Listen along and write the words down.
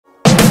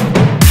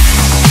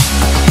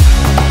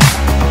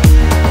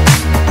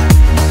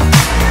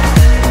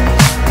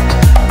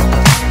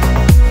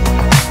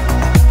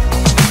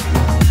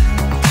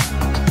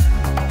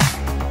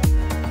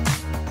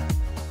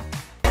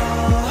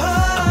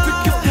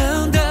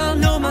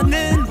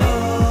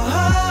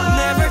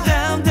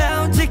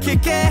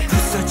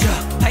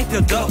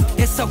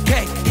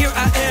okay, here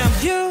I am.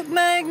 You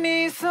make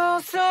me so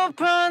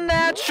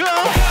supernatural.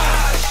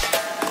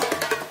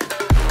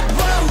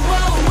 Whoa,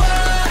 whoa,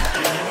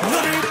 whoa.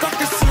 너를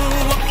꺾을 수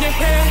없게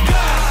해.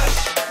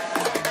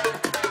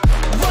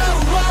 Whoa,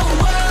 whoa,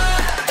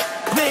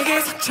 whoa.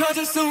 내게서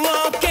쳐질 수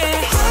없게.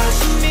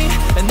 Crush me,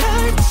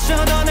 날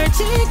부셔도 널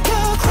지켜.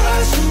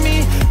 Crush me,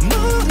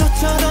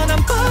 무너져도 난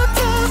버텨.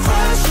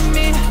 Crush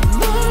me,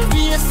 널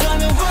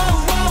위해서는 wow,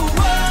 wow,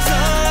 wow. 더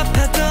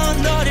아파도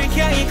너를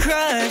향해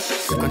crush.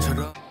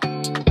 습관처럼.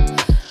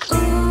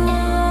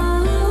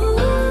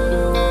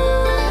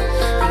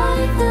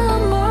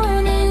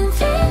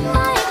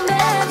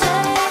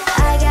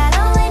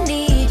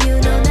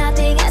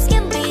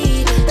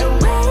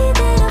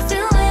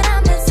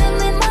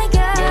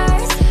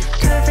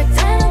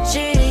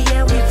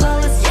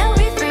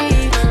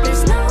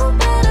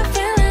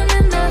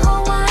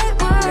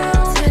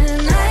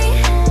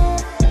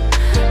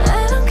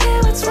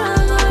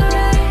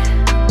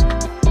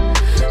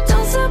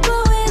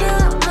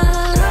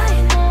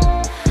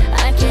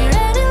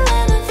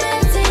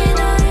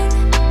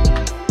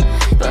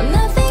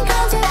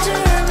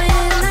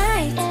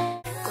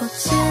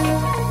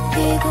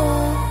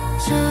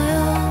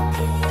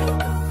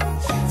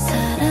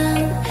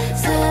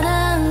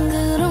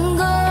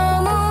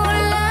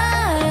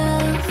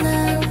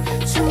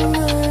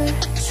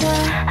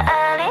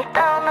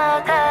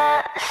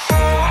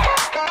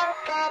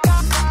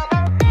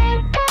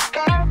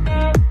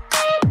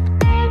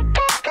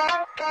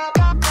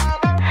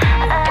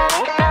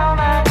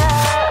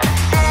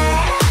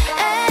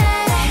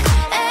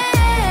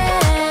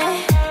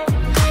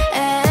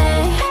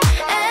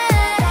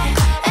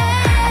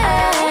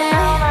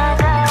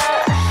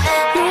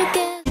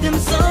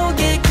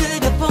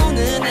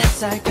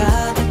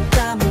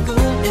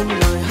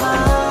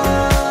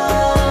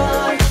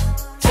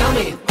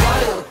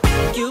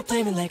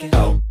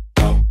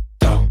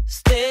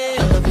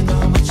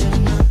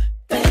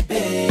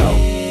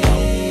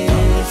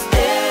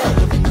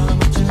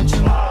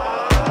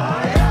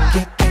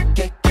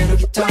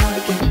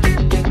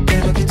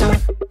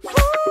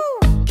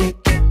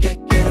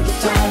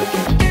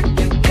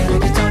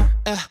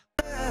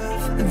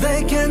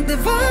 They can't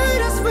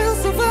divide us, we'll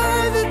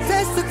survive the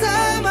test of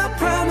time. I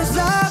promise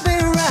I'll be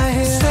right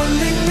here.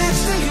 Standing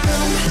next to you,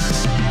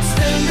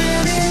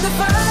 standing in the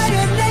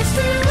fire next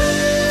to you.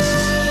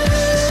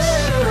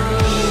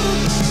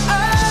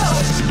 Oh,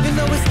 you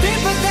know it's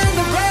deeper than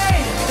the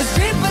rain, it's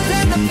deeper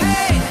than the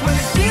pain. When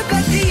it's deep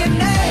like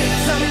DNA,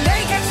 something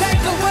they can't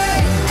take away.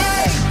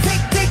 Hey,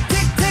 tick, tick,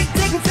 tick, tick,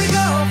 tick, and tick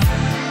off.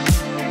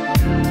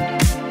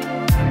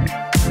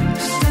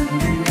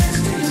 Standing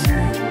next to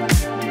you.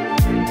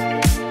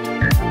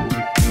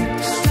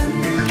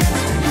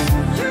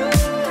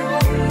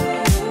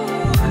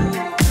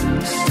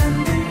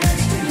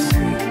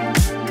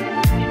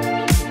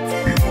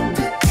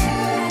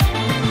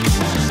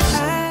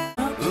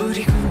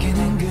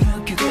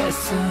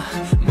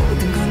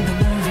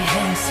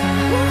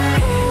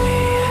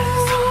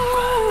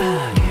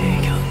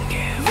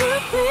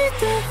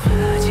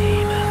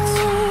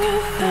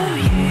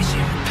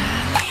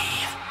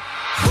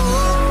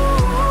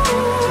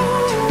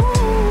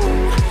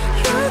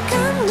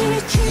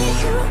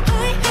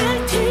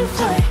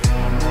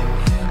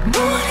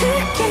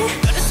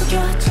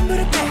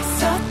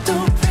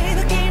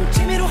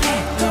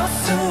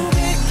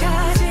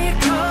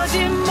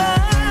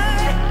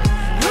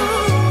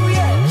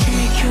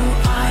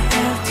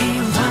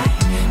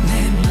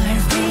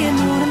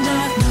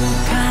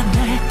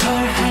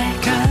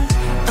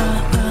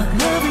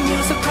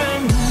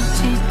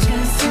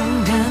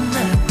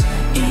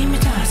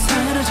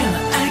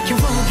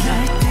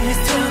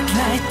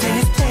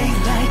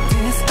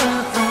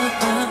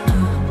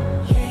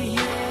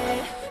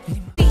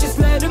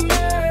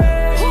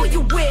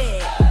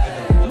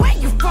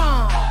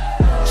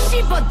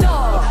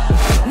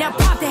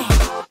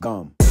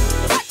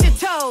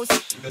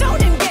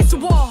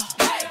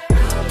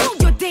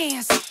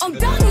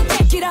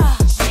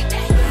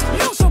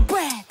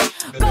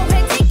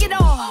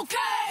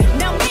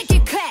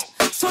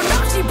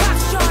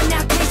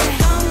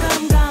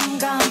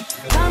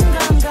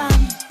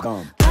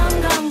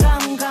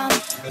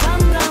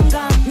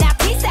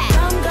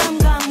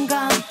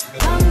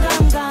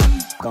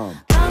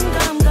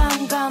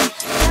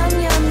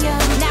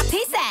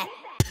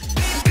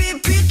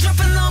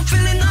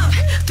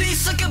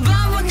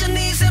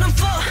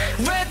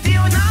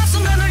 Radio 나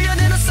순간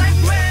울려내는 psych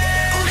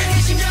wave.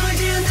 우리의 심장을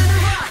뒤흔드는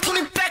rock.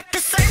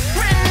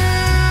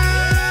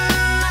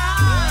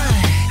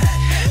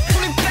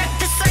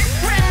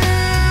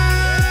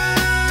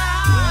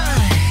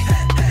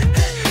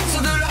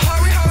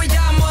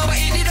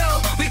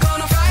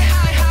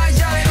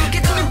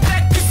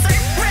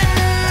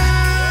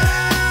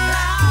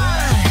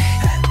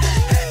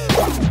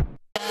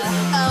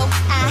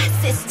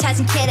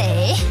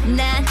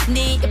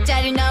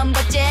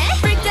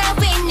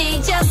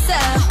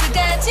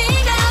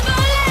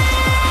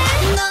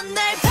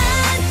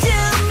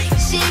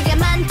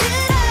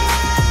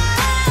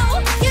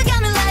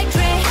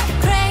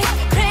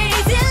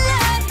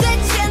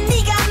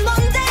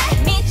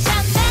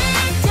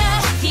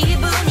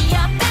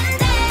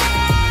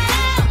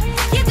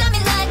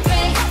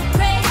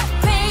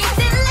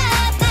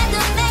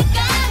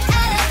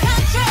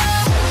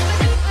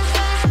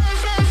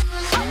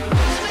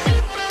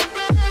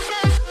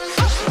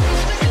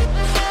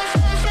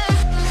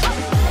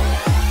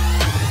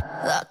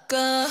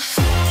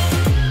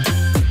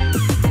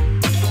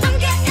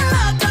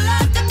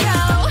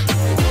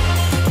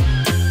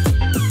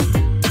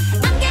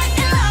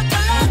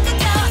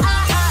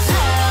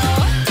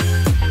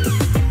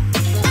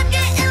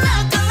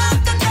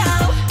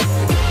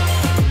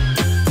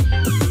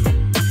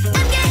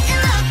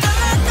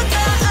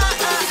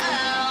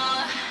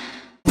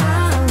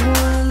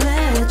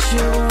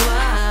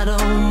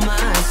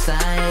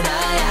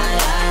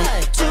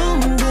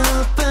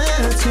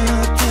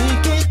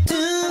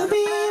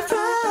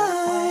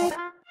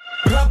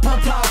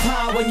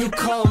 when you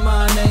call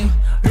my name.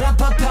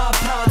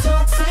 Ra-pa-pa-pa,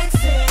 talk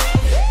sexy.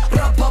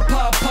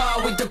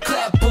 Ra-pa-pa-pa with the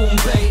clap boom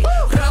babe.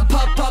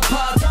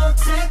 Ra-pa-pa-pa, talk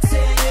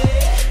sexy.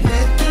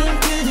 느낌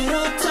그대로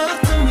talk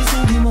to me.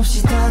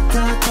 숨김없이 다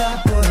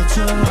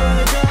보여줘.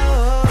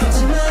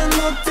 하지만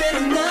멋대로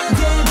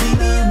나게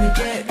baby we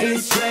get it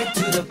straight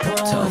to the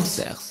point. Talk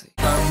sexy.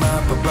 I'm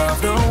up above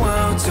the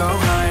world, so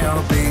high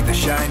I'll be the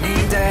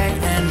shiny day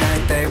and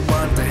night. They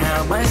wonder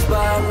how my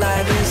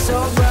spotlight is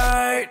so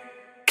bright.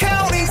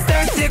 Counting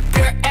stars if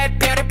you're at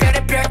better,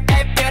 better, better,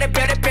 at better,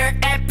 better, better,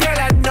 at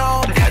better. I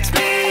know that's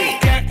me.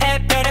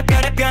 At better,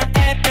 better, better,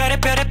 at better,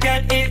 better,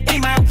 better, it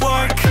ain't my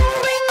work.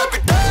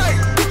 Every day.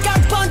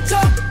 빛깔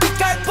번쩍,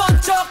 빛깔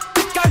번쩍,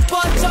 빛깔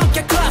번쩍. 야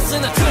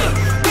클래스는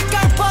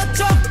빛깔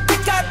번쩍,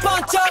 빛깔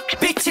번쩍.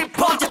 빛이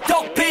번쩍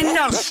또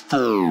빛나.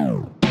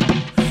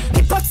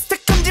 힙합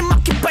스택 금지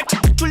막힌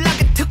발톱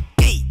툭툴나게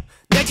특기.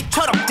 내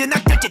집처럼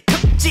드나들지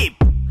특집.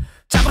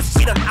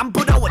 작업실은 안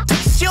부러워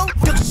특실.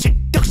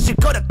 득실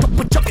거려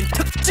독보적인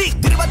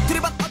특징. 들이받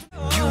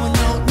You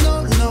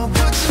know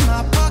what's in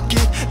my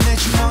pocket. 내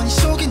주머니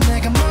속에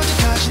내가 먼저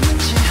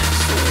가지는지.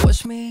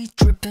 Watch me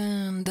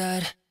dripping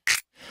that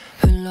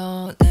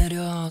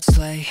흘러내려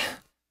slay.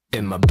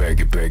 In my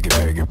baggy jeans.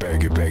 In my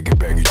baggy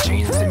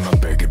jeans. In my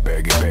baggy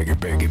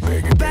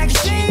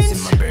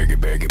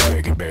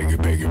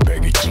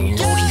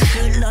jeans. 우리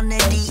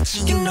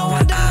흘러내리지. You know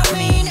what I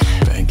mean.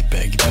 Baggy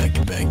jeans.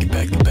 Baggy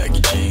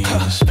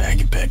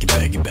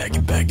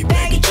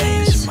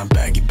jeans. In my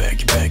baggy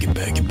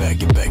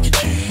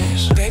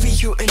jeans. Baby,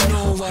 you ain't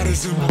know what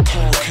is in my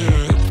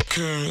pocket.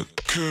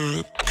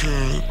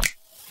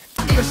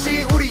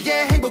 이것이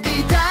우리의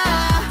행복이다.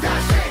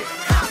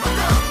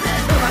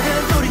 음악은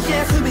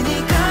우리의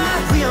숨이니까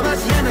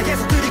위험하지 않아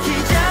계속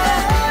들이키자.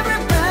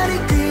 Everybody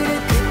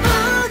그렇게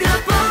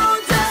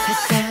부려보자.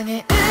 세상에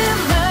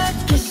음악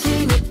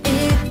귀신이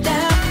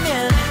있다면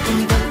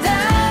이건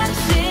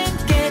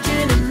당신께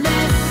주는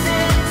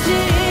메시지.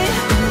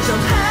 좀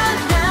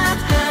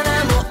하나하나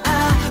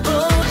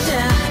모아보자.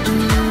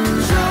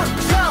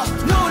 저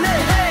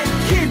노래해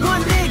기분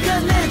네가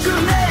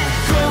내주네.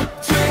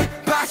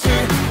 곱제박시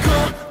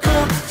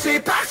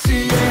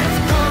곱제박시에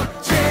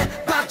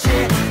곱제박시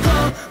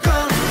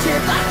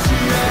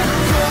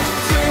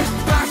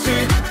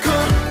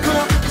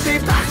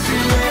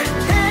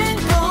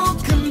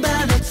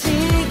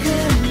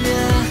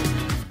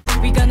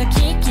We gonna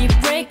keep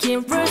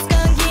breaking rules,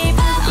 gonna give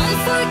up.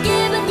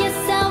 Unforgiven, yes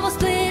I was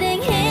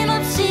bleeding.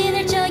 힘없이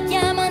늘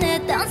져야만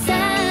했던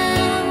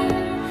sound.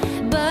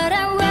 But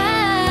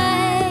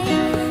alright.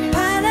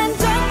 바람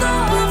잡고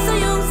없어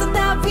용서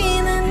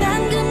따위는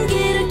앙금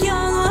길을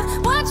겨워.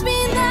 Watch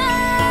me now.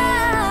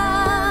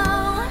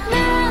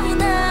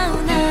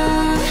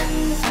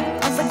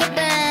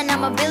 Unforgiven,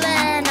 I'm a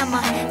villain.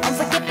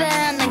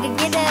 Unforgiven, 내가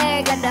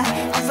길을 가다.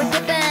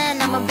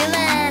 Unforgiven, I'm a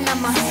villain.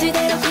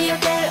 스스로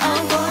기억될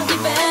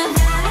unforgiven.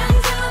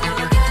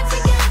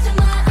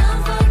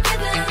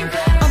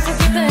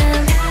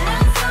 Unforgiven.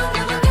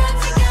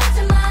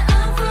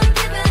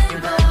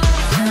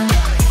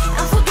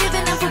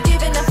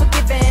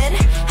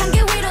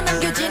 한계 위로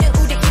남겨지는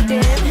우리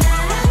이름.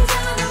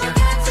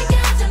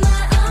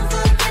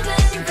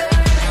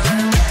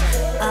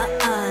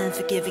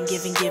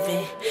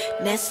 Unforgiving.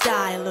 내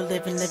스타일로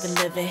living.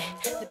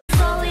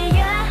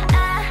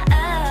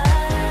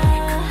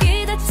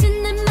 거기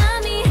닫힌 내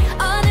맘이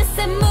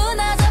어느새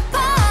무너져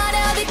버려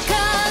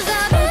because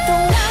of it. 또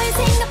너의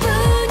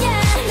생각뿐이야.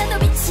 나도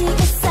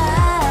미치겠어.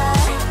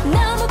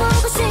 너무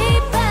보고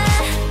싶어.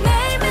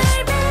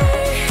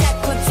 매일매일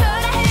자꾸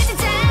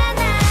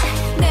초라해지잖아.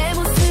 내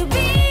모습이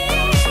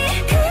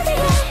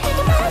그대로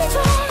이렇게 말해줘.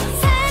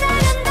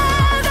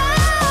 사랑한다고.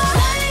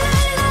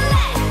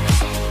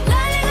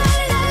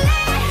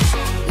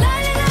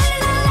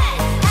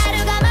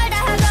 하루가 멀다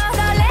하고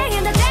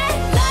설레긴다지.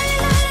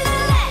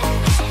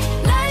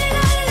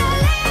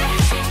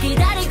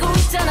 기다리고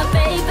있잖아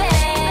baby.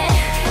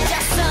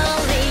 Just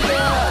only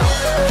you.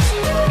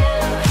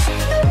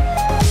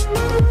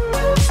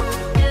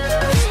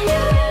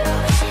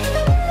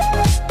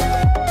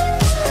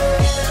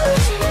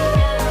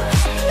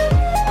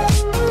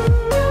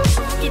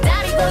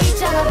 기다리고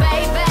있잖아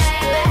baby.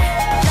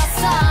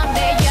 Just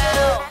only you.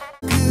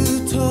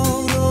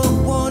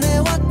 그토록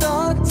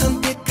원해왔던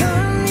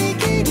선택한 이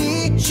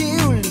길이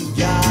쉬울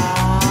리야.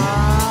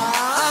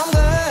 I'm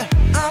good,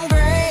 I'm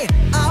great,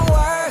 I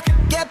work,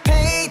 get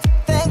paid,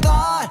 thank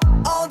God,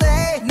 all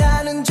day.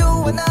 나는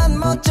좋아, 난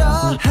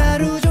멋져.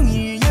 하루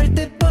종일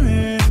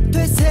 10번을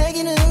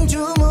되새기는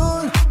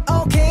주문.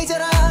 Okay,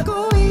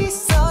 잘하고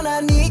있어.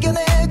 난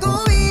이겨내고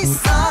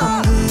있어.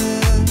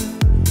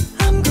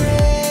 I'm good, I'm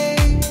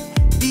great,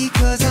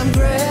 because I'm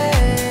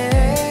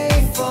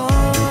grateful.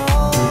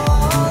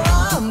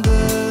 I'm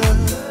good,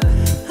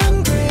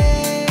 I'm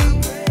great,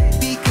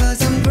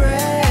 because I'm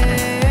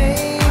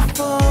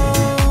grateful.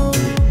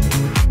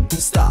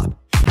 Stop.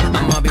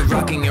 I'ma be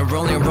rocking and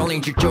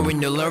rolling 줄조인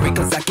널리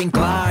cause I can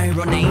glide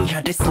running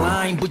had this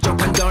line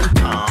부족한 건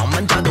덤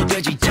앉아도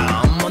되지 점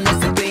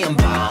어느새 뛰은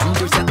밤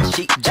둘셋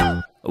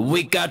시작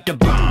We got the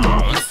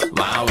bombs.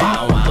 Wow,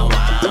 wow, wow,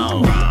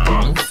 wow.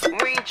 Bombs.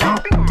 We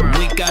jumping around.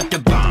 We got the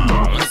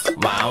bombs.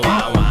 Wow,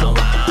 wow, wow,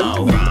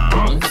 wow.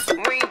 Bombs.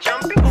 We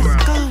jumping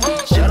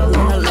around.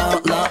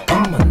 Sha-la-la-la-la,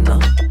 I'm a no.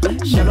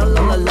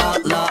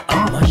 Sha-la-la-la-la,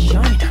 I'm a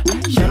shine.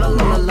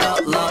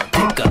 Sha-la-la-la-la,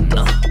 take a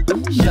no.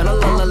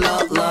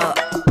 Sha-la-la-la-la.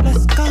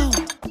 Let's go.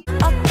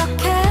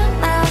 어떻게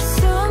나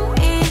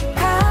숨이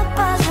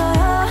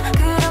가빠져요.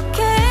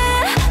 그렇게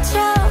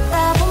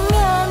쳐다보면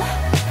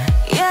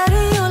열이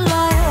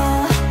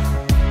올라요.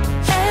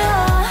 에어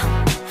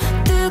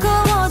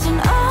뜨거워진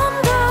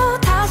온도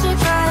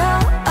다질까요?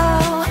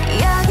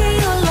 약이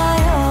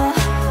올라요.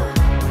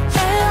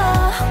 에어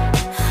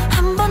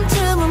한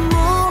번쯤은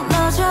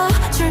무너져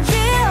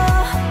줄게요.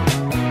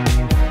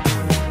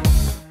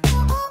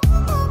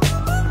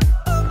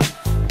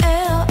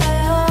 에어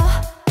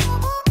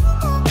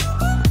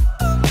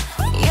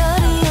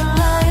열이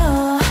올라요.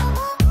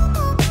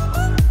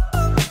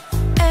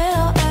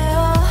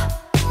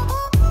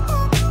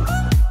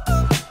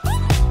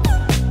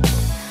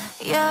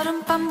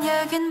 여름밤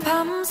얘긴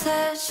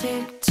밤새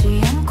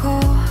식지 않고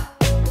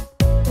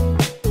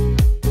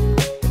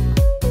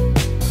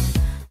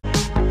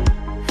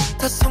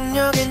더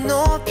속력을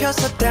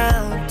높여서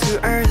down to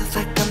earth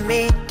like a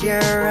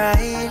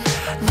meteorite.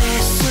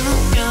 내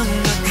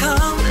수면과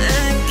come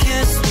and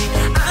kiss me.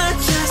 I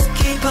just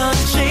keep on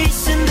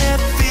chasing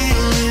that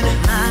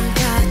feeling.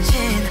 망가진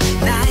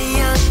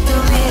나의 어떤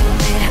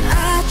limit.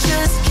 I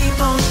just keep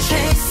on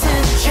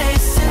chasing,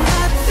 chasing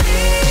that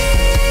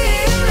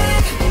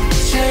feeling.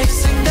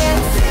 Chasing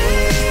that feeling.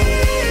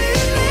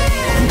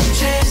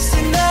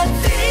 Chasing that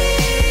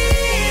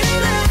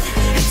feeling.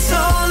 It's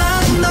all I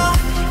know.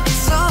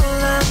 It's all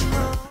I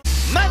know.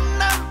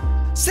 만남,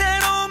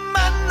 새로운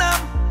만남.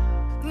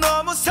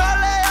 너무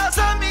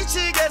설레어서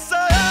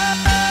미치겠어요.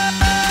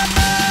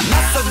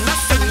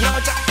 낯선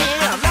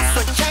여자예요. 낯선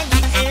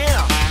향기예요.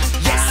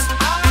 Yes,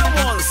 I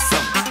want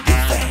some new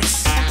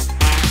face.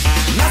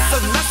 낯선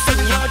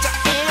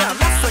여자예요.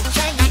 낯선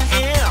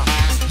향기예요.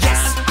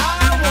 Yes, I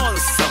want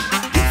some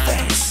new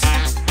face.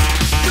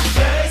 New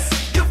face,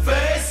 new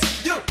face,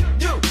 new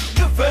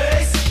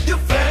face, new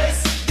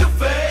face, new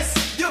face,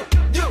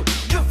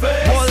 new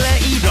face. 원래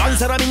이런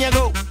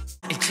사람이냐고.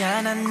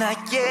 있잖아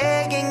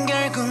나에겐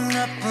결국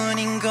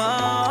너뿐인걸.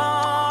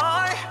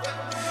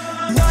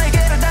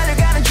 너에게로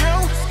달려가는 중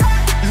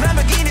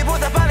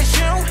람보르기니보다 빨리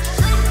슝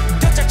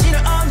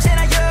도착지는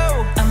언제나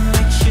you I'm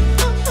like you.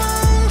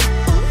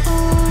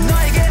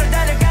 너에게로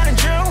달려가는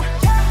중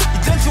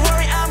Don't you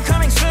worry I'm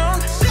coming soon.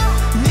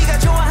 네가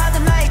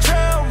좋아하던 나의 춤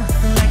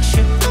Like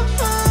you.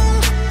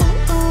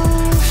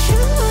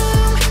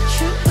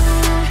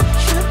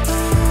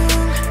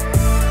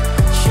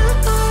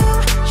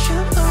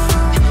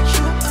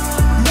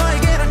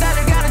 너에게로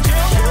달려가는 중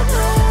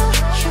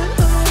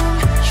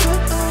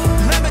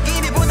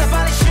람보르기니보다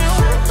빨리 슝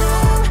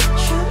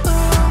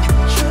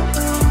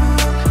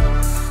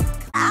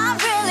I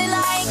really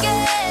like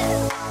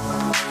it.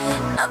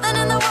 Nothing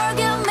in the world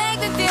can make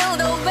me feel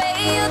the way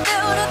you do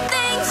the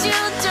things you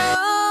do.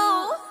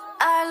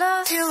 I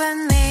love you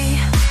and me,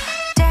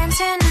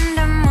 dancing in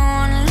the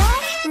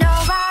moonlight.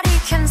 Nobody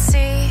can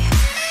see.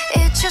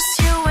 It's just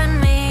you and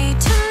me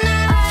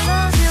tonight. I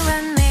love you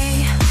and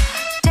me,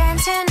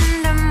 dancing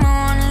in the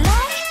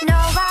moonlight.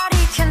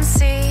 Nobody can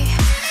see.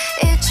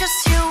 It's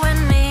just you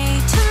and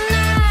me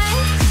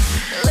tonight.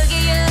 Look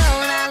at you,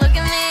 now look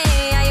at me.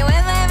 Are you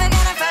ever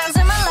gonna find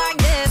someone like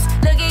this?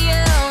 Look at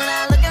you,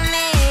 now look at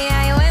me.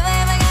 Are you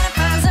ever gonna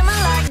find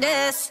someone like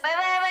this?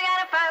 Ever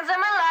gonna find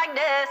someone like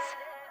this?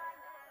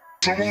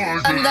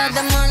 Under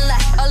the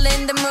moonlight, all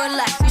in the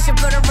moonlight. We should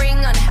put a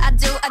ring on it. I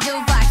do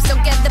vibes. So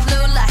get the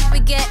blue light. We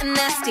getting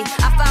nasty.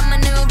 I found my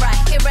new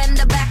ride here in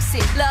the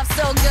backseat. Love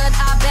so good,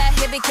 I bet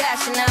he'll be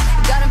cashing out.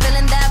 Got him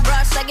feeling that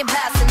rush like it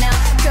passing out.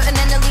 Couldn't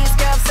end the leads,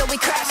 girl, so we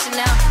crashing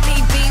out.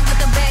 Lead beat with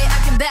the bay, I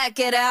can back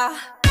it out.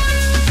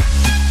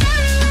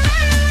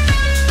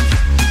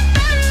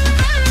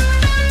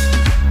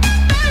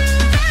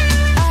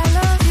 I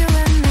love you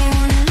and me.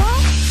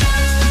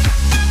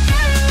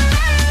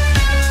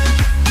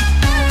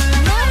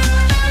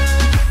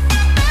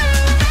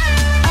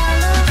 I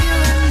love you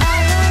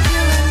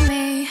and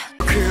me.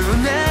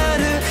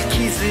 그날을絆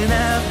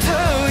と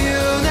い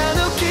う名の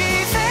奇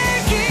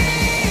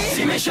跡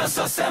Dimensions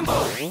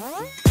assemble. Be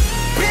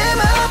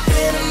my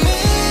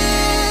enemy.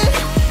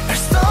 Our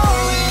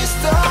story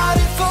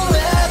started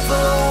forever.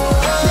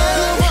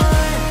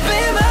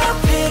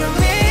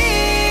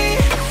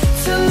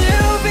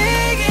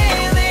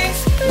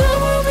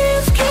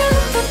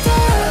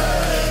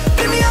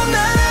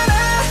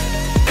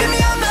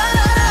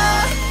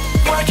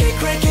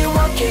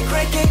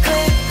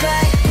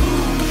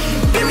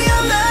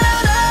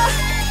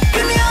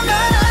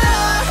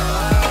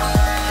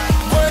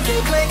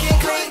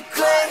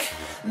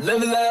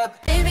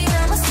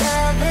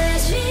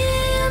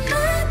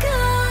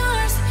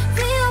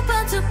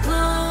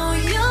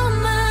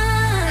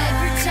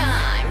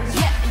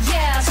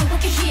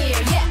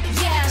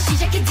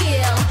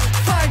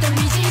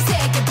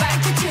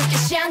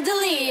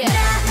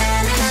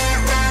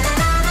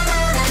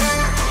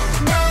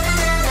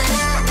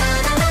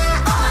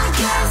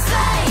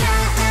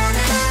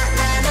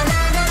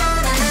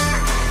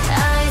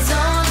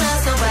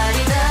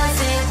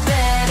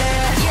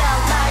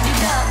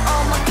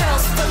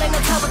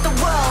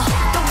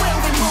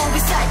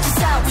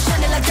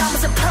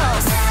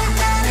 pose.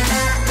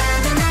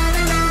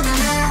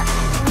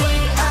 We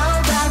all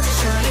about to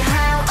show you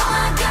how. All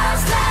my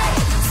girls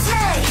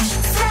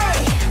slay,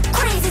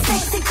 crazy,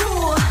 sexy,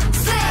 cool.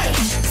 Slay,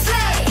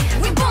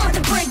 we born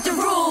to break the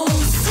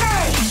rules.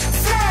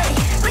 Slay,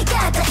 we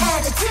got the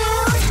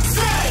attitude.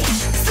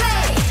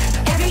 Slay,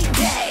 every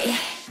day.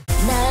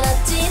 날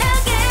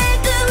어찌나게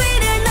그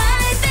위를 날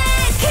때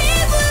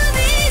기분이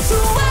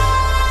좋아.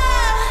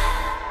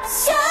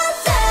 Shut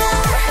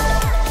down.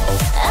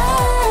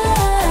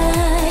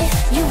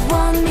 You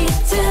want me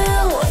to,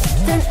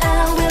 then I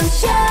will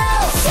show.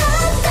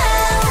 Shut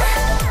down.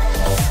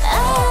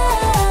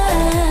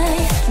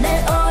 날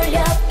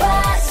올려봐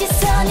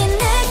시선이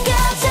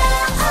느껴져.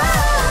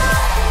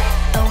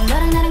 Oh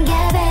너랑 나랑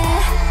gather.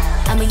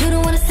 아무 you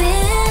don't wanna sit.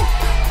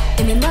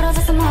 이미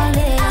멀어져서 멀리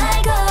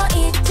알고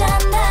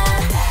있잖아.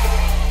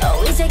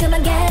 Oh 이제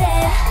그만 get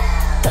it.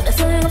 더는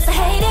소용없어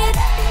hate it.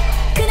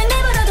 그냥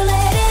내버려둬 let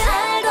it.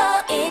 알고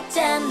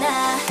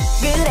있잖아.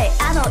 그래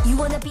I know you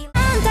wanna be.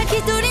 다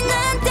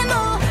기술이는데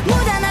뭐 못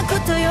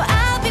않고 to you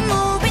I'll be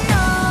moving on.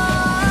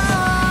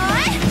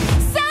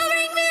 So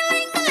ring me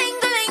ling ling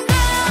ling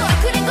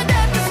그린 거 다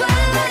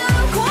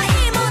swallow.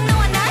 거의 못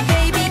너와 나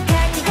baby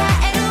갈기가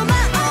애로마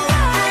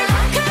alright.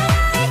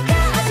 그러니까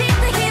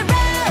아직도 hero.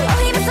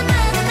 힘에서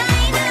많은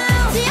I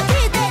know. 지역일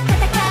때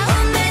타타가운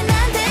내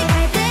난데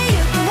갈때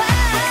유구와.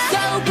 So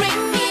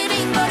bring me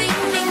ring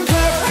ring ring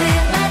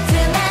맡은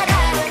나라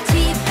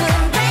짚은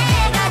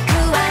내가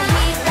그와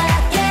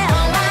희락에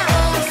올라온.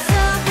 So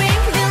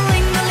bring me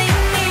ring ring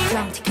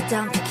Down take it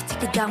down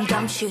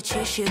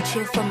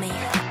shoot for me.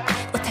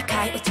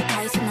 우타카이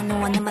손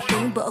너와 나 my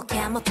but okay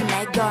I'm up to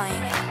night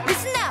going.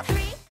 Listen up.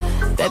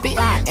 Baby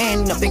I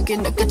ain't no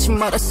beginner 끝이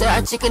멀었어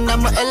아직은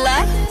너무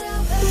alive.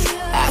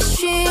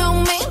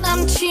 아쉬움이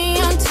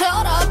남지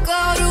않도록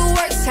go to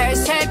work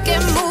살살게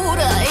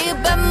물어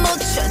입에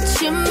묻혀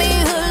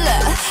침이 흘러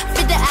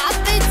Feel the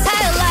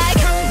appetite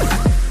like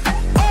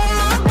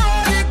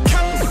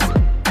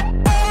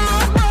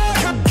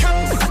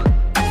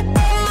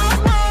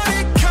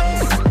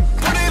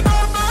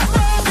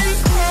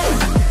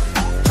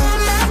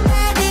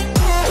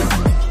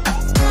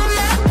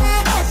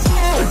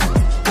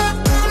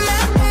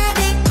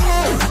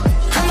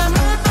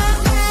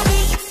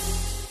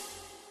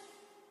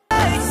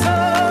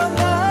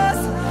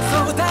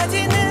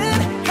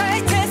쏟아지는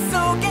갈채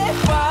속의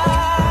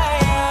fire.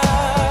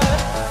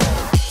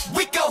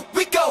 We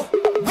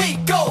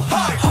go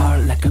hard.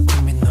 Hard like a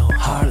criminal,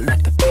 hard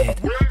like the beat,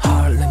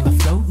 hard like my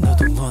flow.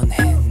 너도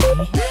원했니?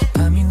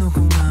 밤이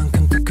녹은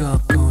만큼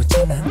뜨겁고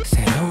진한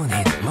새로운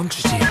힘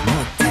멈추지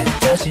못해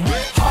다시.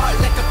 Hard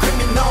like a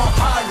criminal,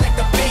 hard like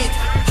a beat,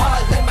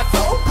 hard like my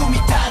flow. 꿈이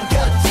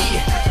당겼지.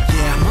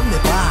 Yeah, 몸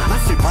내봐,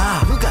 맛을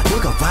봐,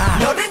 누가 봐.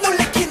 너를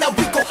놀래키나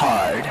we go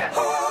hard.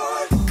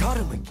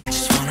 걸음을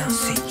just wanna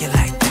see you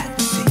like that,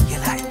 see you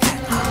like that.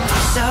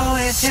 So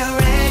if you're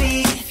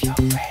ready,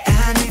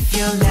 and if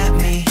you let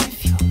me,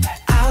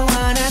 I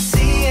wanna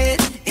see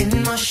it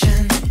in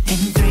motion, in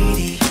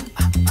 3D.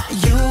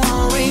 You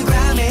won't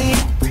regret me.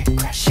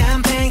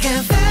 Champagne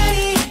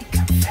confetti.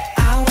 I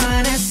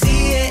wanna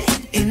see it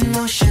in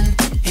motion,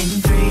 in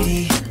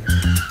 3D.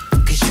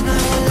 'Cause you know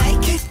I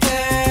like it,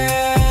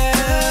 girl.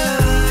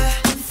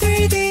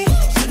 3D.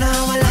 You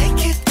know I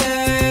like it,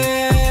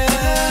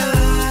 girl.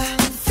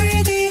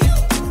 3D.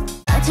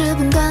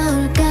 좁은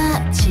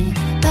거울같이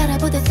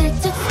바라보다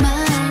슬쩍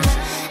smile.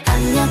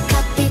 압력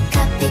카피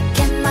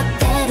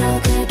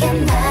멋대로 그게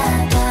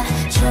나봐.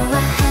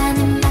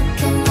 좋아하는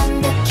만큼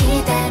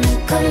완벽히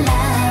닮은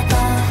콜라보.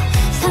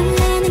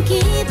 설레는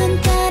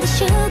기분까지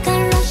sugar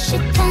rush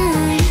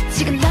time.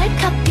 지금 널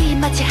커피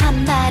마치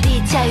한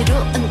마리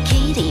자유로운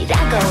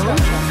길이라고.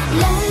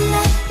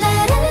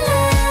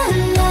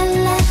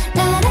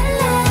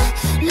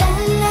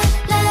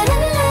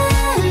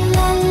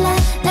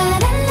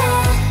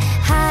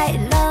 High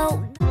low.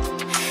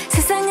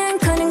 세상은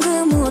커는 그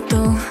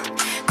무엇도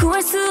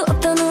구할 수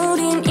없던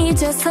우린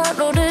이제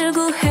서로를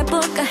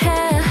구해볼까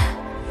해.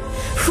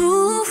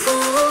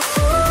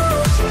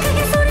 크게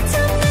소리쳐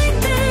날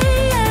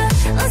때야.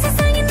 온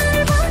세상이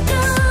널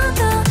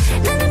보여도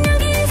나는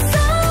여기 있어.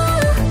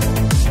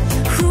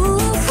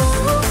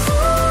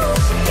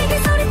 크게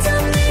소리쳐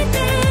날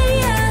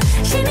때야.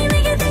 신이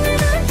내게 등을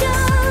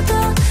돌려도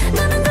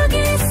너는 거기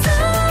있어.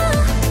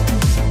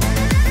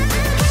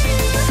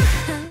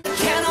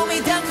 Can't hold me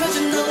down 'cause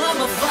you know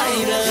I'm a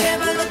fighter.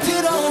 제발로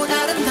들어온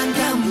아름다운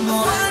감동.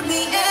 Want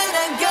me and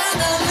I'm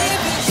gonna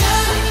leave it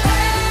down.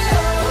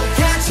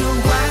 Got you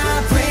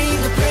wild,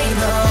 bring the pain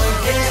on,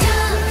 yeah.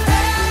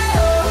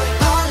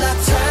 All the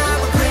time,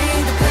 we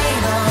bring the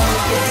pain on,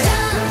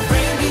 yeah.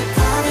 Bring me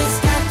promise,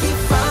 gotta keep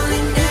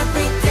falling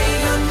every day,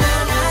 oh na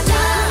na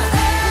na.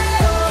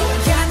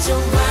 Got you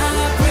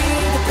wild,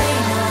 bring the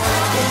pain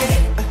on, yeah.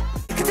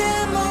 그대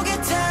목에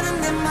타는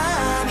내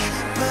맘,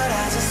 but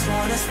I just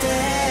wanna stay.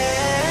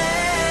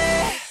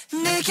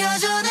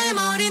 느껴져 내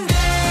머린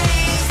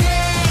days,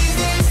 days,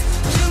 days.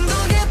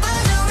 중독에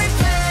빠져 we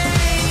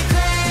play,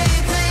 play,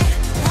 play.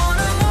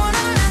 wanna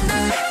난들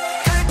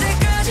갈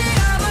때까지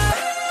가봐.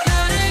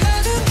 나를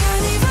가두고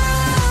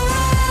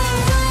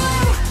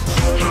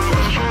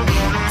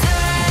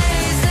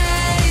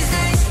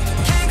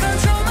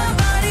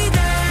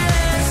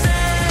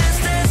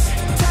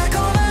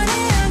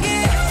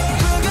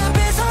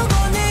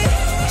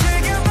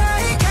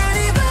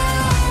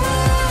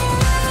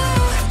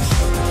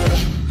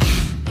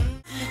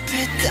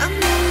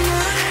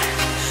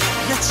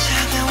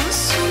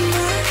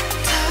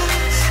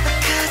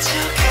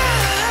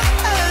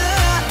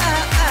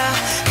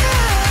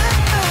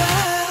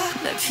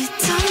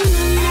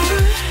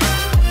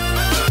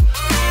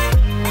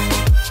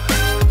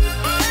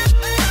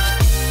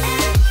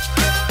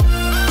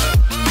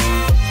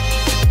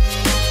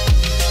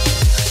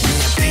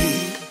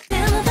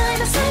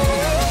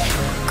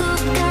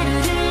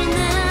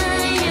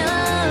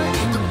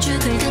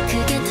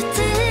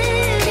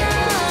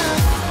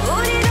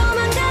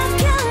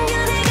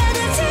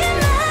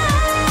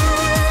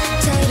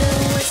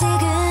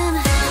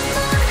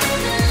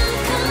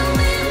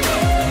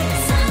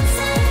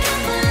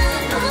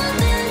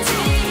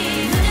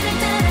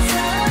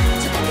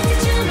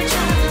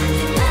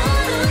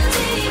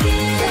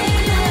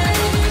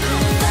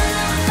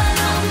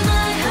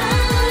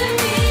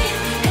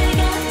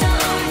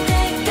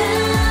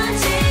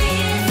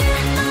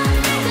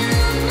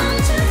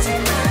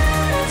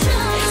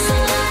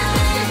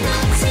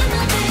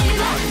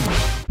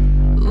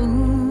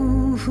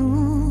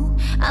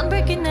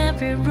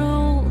every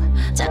rule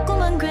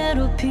자꾸만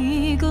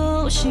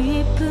괴롭히고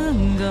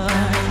싶은 걸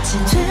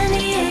 28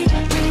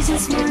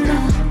 reasons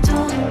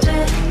몰라도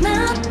돼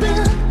나쁜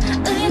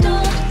의도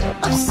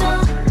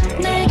없어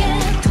내게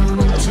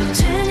도와줘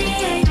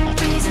 28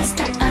 reasons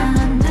다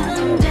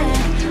아는데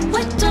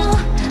왜 또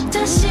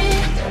다시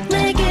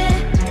내게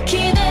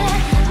기대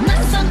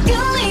낯선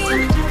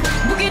끌림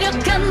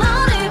무기력한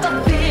너를 봐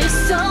feel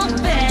so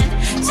bad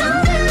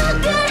정글을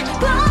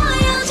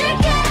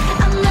보여줄게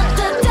I'm not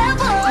the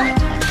devil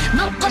너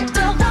것도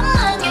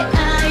험하게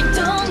I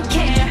don't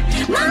care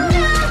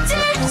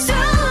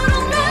망가질수록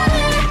나를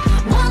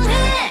원해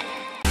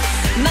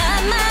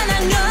만만한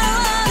걸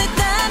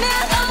원했다면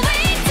I'll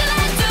wait till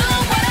I do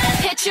what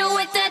hit you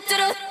with that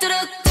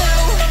do-do-do-do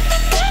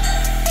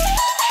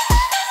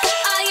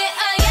Oh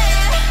yeah, oh yeah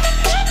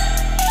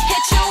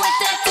hit you with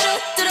that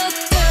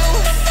do-do-do-do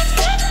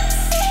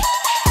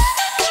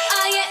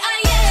Oh yeah, oh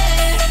yeah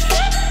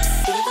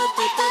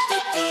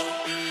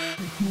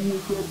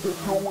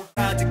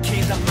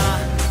가득히 담아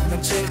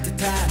넘칠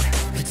듯한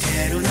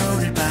그대로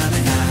오늘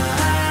밤에 나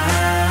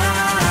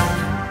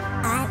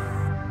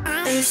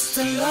It's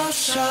the love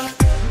shot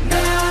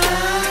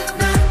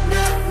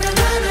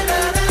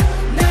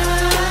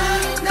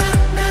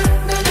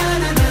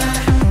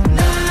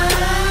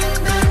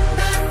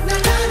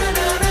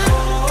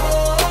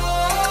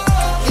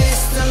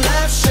It's the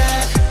love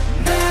shot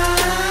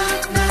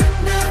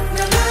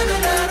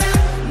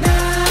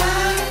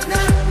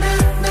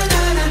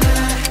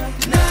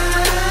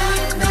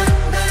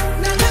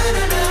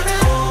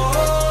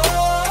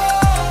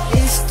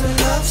It's the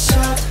love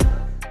shot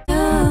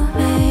You,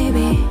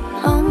 baby,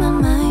 on my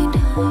mind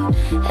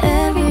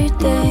every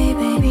day,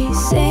 baby,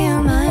 say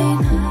you're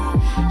mine.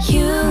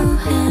 You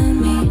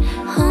and me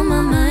on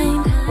my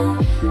mind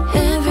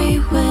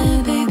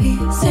everywhere, baby,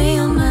 say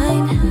you're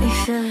mine. It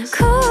feels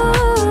cool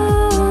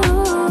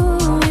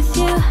with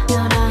you,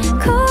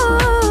 cool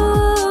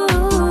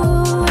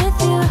with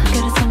you,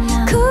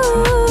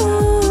 cool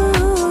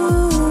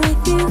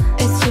with you.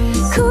 It's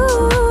just cool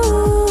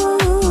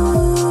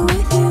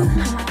with you.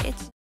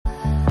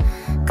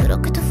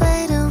 그렇게 to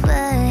fade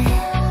away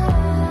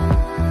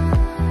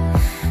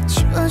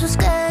지워줘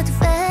sky to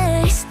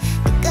face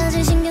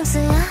끝까지 신경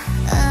쓰여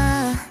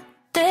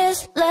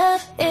This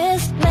love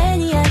is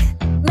maniac,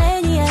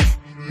 maniac,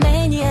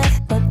 maniac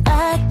But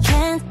I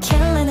can't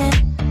killing it,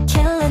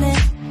 killing it,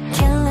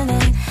 killing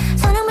it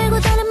사랑 말고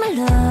다른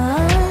말로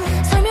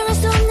설명할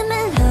수 없는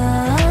멜로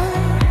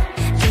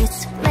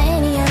It's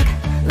maniac,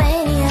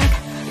 maniac,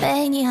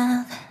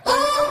 maniac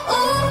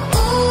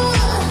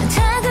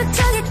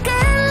자극적인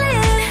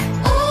끌림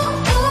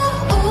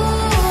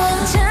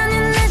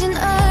잔인해진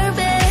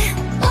얼빛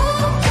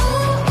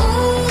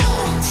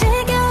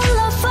지겨운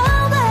love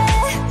away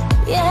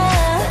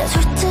yeah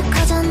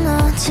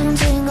솔직하잖아 지금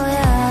지인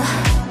거야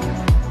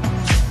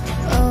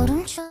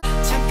오른쪽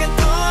잠깐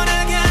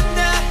돌아간다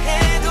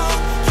해도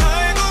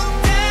결국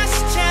다시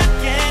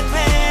찾게 돼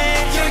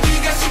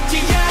여기가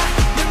숙제야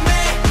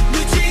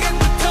내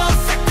지금부터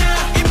싹 다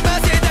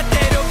입맛에다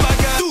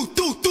때려박아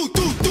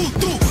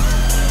뚜뚜뚜뚜뚜뚜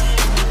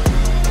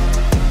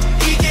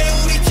이게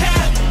우리 참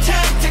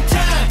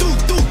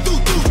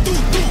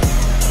뚜뚜뚜뚜뚜뚜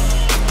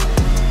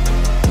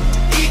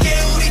이게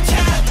우리 참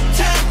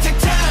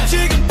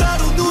지금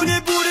바로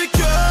눈에 불을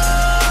켜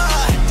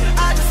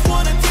I just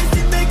wanna taste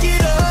it make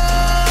it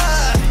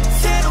up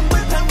새로운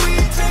발판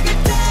위에 책을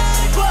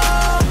달고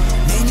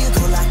메뉴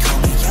골라 call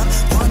me up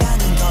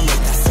원하는 걸로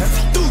다 serve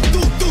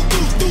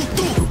뚜뚜뚜뚜뚜뚜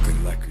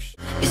Looking like a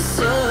있어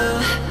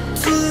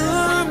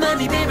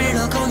둘만이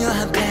비밀로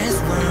공유한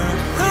password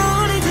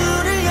우리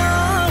둘을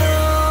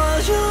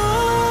열어줘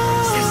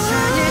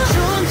세상에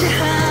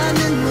존재하는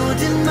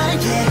모든 말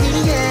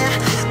yeah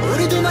yeah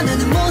우리 둘만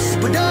아는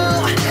모습으로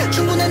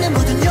충분한 내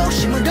모든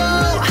욕심으로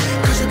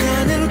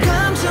커져가는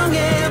감정의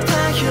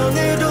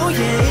파형으로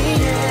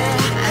yeah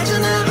yeah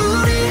알잖아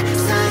우리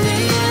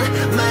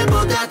사이엔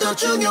말보다 더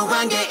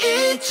중요한 게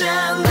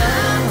있잖아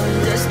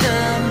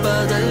Understand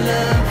but I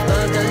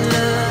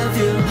love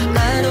you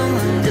I don't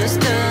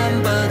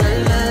understand but I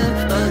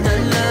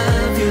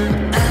love you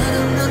I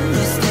don't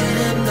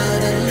understand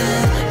but I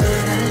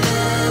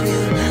love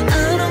you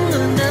I don't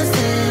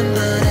understand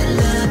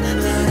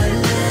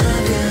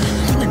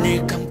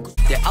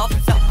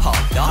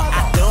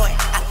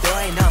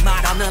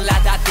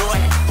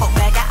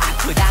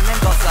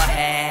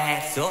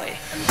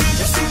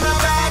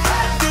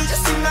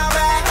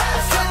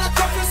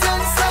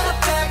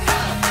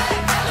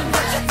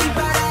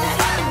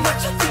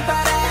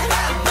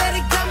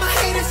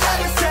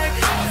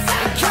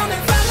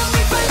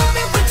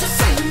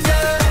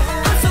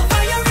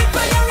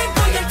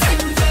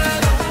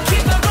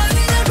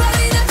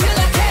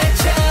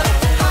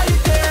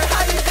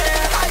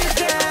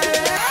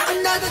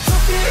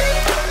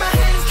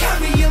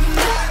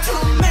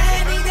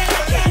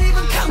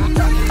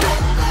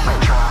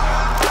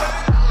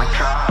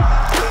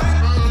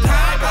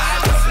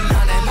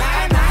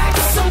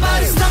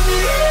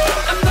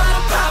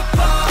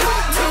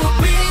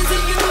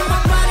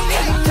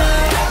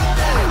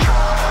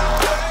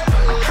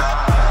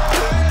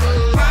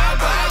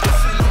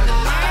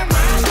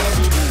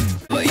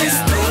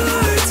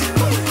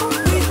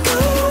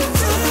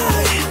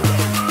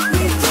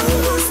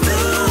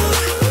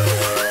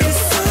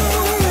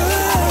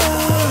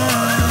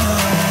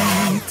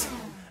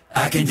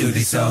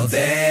so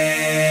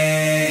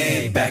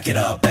they back it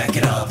up,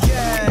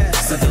 yeah.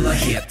 서둘러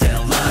hit that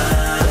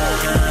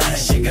line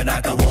시간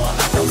아까워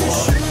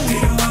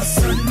필요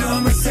없어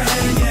눈물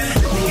사랑해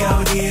네가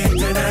어디에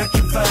있든 I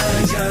can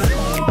find you.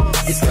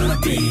 It's gonna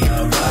be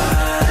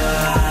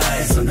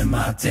alright. 손을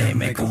맞대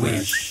make a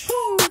wish.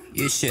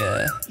 You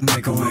should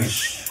make a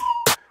wish.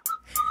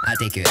 I'll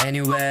take you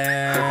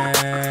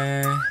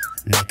anywhere.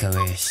 Make a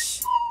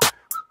wish.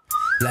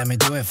 Let me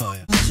do it for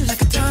you.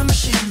 Like a time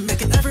machine,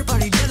 making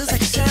everybody jealous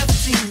like you're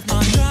 17.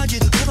 On God, you're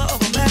the cover of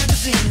a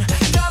magazine.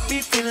 Got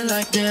me feeling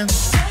like them.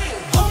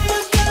 Oh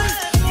my God,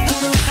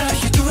 don't know how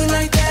you do it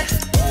like that.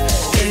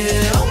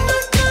 Yeah, oh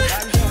my God,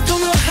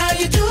 don't know how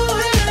you do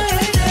it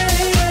like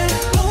that.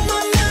 Oh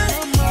my God,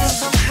 then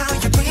somehow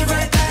you bring it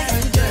right back.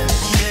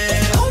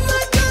 Yeah, oh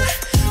my God,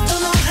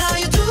 don't know how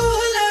you do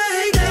it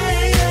like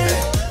that.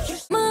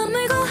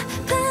 머물고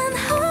픈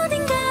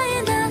어딘가에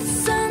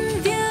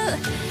낯선 view.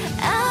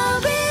 I'll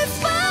be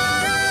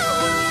far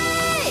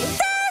away.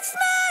 That's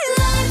my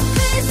life.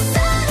 This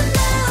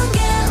아름다운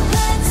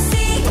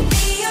galaxy.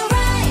 Be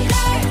alright. 날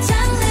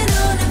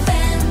장르로는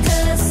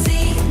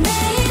fantasy.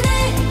 매일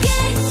내게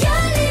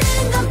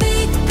열리는 건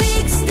big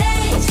big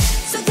stage.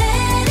 So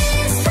that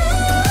is who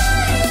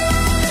I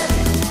am.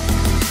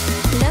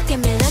 Look at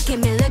me, look at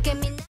me, look at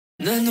me.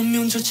 난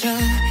운명조차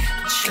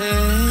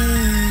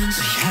change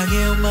향해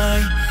on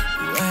my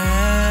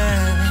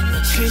way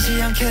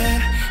놓치지 않게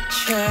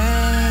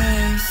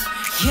chase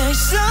Yeah,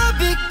 it's all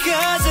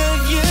because of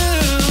you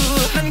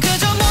난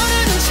그저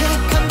모르는 채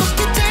반복해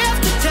day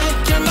after day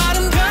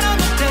결말은 변화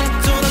못해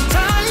또 난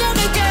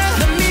달려갈게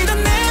난 믿어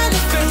내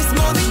face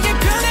모든 게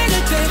변해갈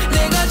때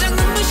내가 잡는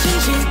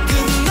무엇인지 그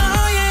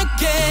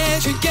너에게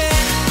줄게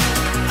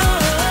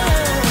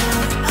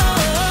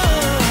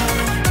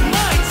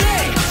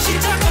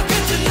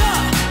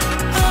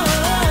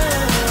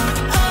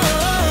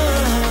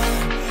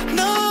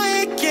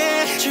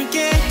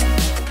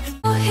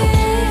Oh,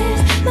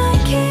 here's my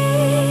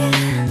key.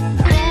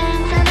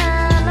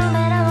 괜찮아, no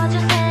matter what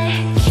you say.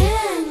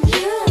 Can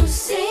you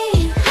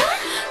see?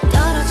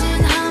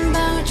 떨어진 한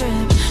방울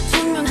drip.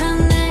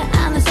 투명한 내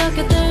안에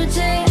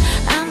섞여들지.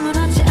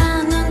 아무렇지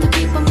않은데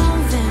keep on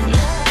moving.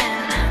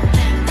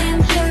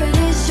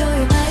 Impurities, show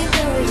you my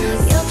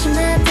impurities.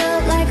 욕심내도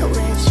like a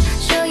witch.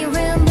 Show you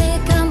real me,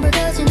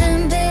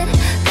 검붉어지는 빛.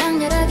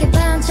 강렬하게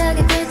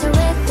반짝이 glitter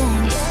with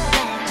things.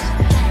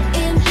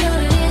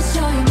 Impurities,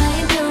 show you my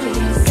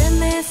impurities.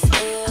 Goodness,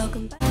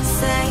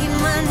 say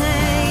my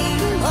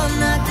name,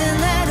 원하던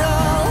대로.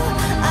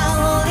 I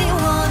only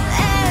want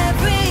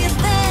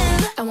everything.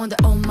 I want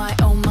that oh my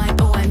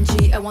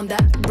OMG. I want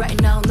that right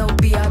now, no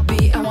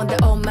BRB. I want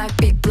that all Mac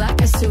big black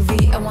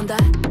SUV. I want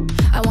that,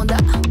 I want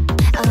that.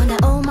 I want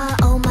that oh my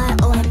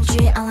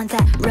OMG. I want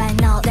that right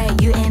now,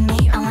 that you and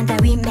me. I want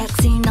that we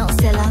maxing, no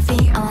c'est la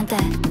vie. I want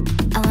that,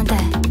 I want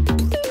that.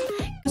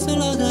 It's a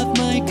lot of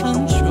my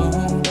control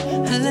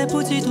할래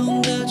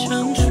보지도 더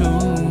창조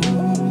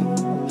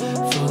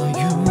For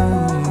you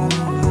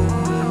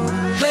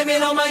Blame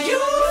it on my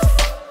youth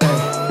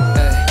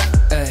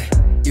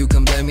You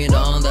can blame it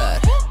on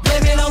that.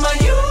 Blame it on my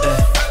youth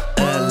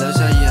留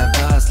下一海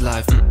past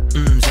life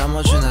想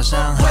我去那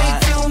上 Way 海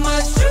too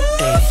much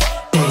truth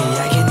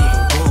I can't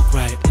even walk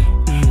right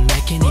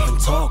I can't even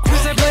talk You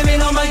say right blame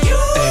it on my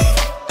youth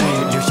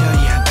留下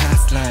一海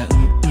past life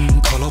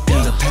caught up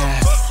in the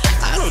past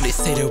I know they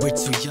say that we're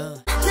too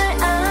young 날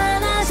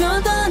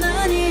안아줘도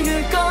넌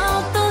잃을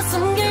것도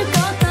숨길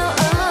것도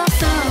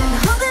없어.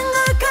 모든 걸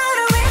걸어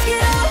risk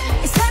it all.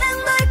 이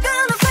사랑도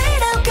gonna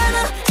fade out.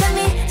 Gonna set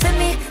me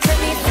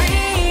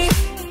free.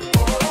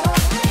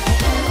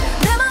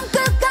 내 맘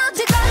끝까지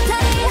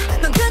가다니.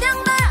 넌 그냥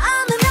날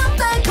안으면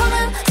달콤한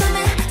set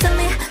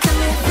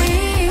me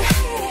free.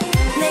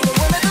 내가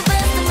원하던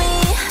best of me.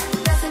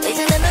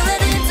 이제 난 not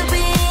ready to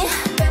be.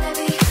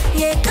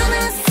 Yeah,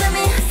 gonna set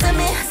me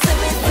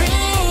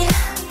free.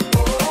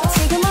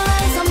 지금 all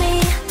eyes on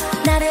me.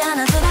 나를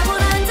안아줘 나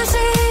보란 듯이.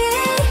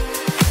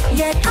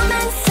 Yeah, come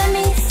and set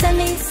me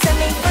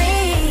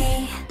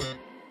free.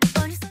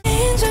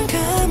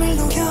 긴장감을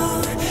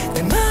녹여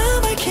내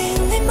맘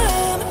얽힌 네 맘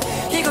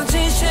이건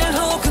진실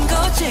혹은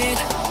거짓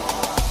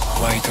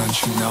Why don't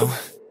you know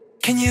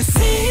Can you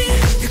see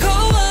그거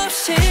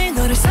없이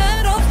너를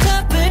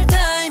사로잡을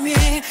타이밍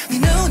네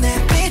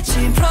눈에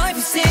비친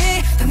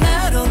privacy 다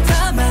나로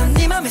담아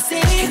네 맘에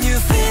see Can you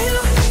feel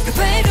그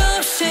백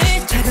없이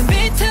작은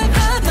비틈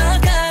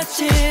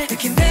하나같이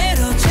느낀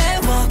대로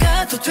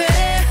채워가도 돼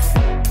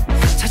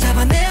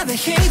찾아봐 내 안에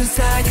hidden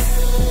side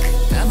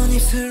남은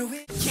입술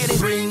위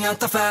Bring out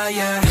the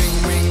fire.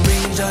 Ring,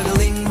 ring,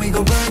 juggling. We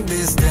gon' burn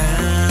this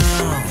down.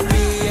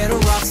 Be a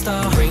rock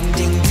star. Ring,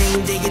 ding,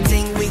 ding, dig it,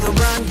 ding. We gon'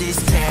 run this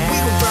town. We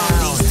gon' run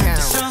this town.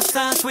 The show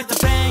starts with the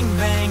bang,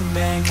 bang,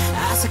 bang.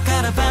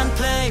 아삭가라반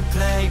play,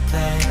 play,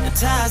 play. The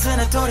ties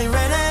and the Tony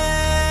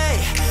ready.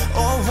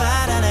 All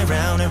right, and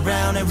round and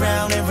round and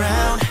round and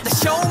round. The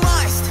show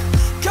must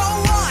go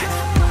on.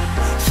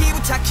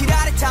 기부터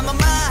기다릴 time of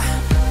my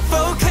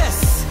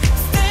focus.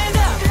 Stand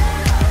up.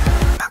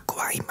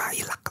 Why my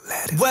like a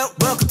letter Well,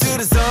 welcome to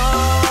the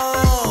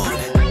zone.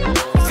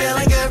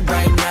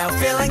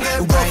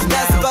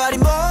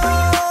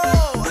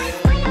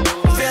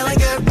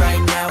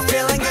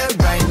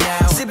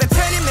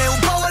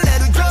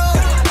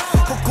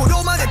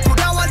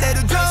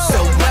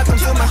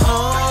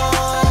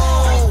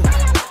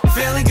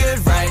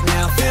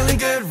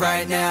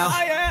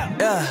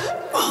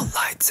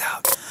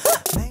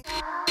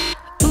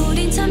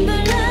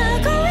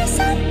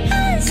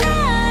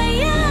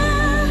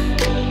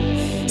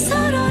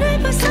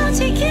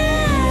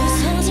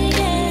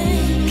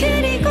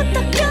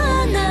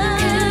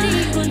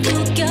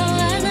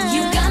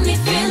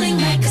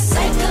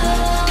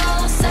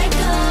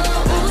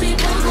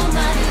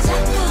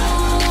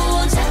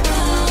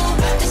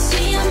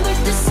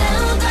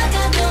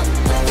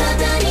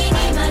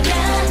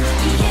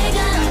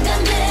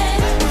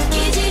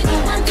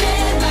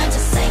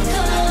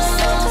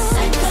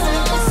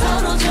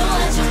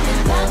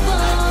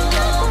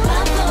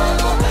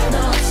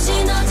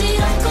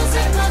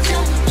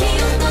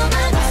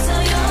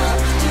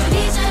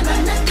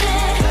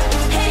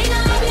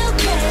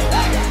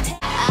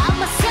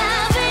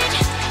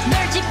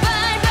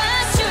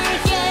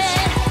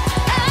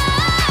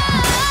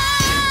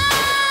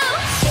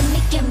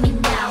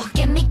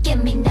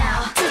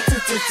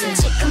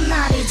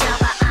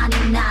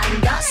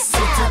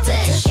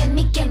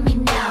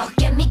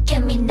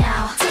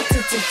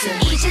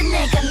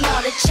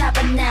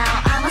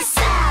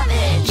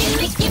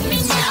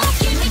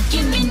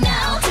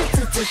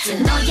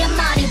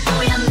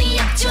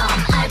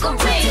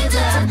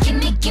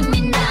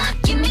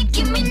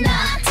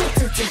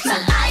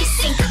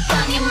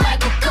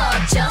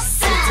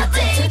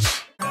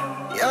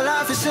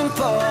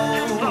 심보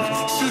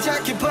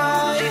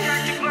시작해봐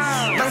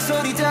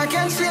망설이 다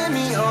간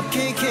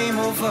재미없게 game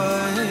over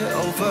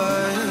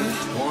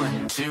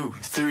 1, 2,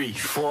 3,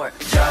 4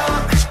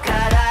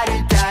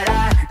 가라를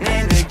따라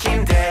내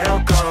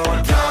느낌대로 go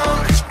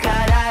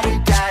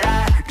가라를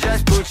따라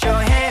just put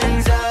your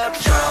hands up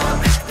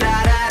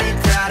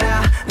따라를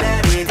따라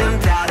내 리듬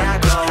따라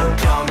go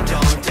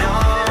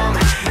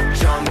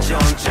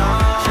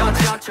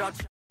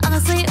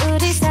Honestly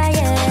우리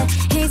사이에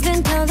He's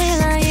been totally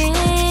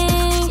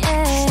lying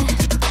yeah.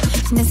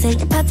 내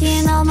생일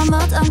파티에 너만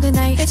못한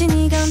그날까지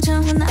네가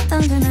엄청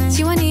혼났던 그날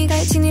지원이가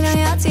친이랑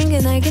얕은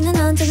그날 그는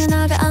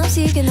언제나 나가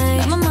없이 그날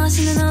나만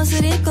멋있는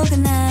옷을 입고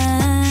그날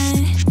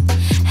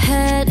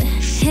Heard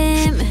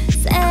him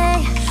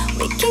say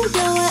We can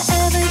go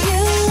wherever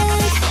you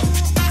like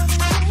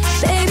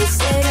Baby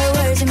say the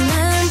words and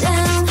man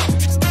down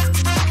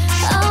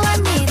All I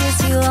need is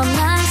you on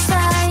my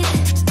side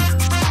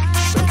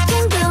We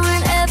can go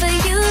wherever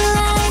you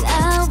like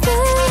I'll be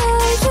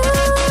you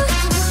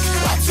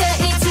What's your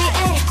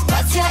ETA?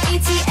 What's your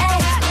ETA?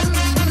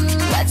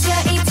 What's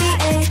your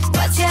ETA?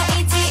 What's your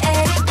ETA?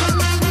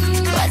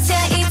 What's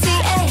your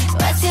ETA?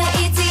 What's your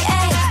ETA?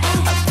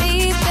 I'll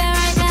be there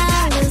right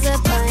now There's a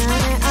boy on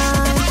her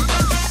arm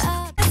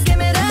Let's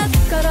give it up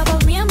걸어봐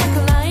me I'm like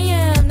a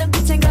lion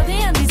눈빛엔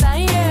거대한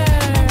desire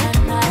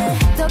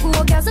더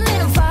구워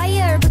gasoline on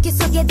fire 불길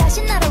속에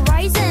다시 날아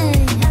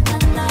rising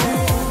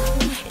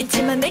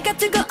있지만 내가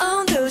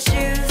뜨거운 those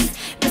shoes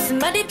무슨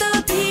말이 더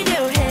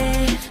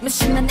필요해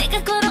무심한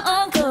내가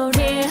걸어온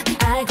거리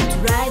I got to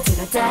ride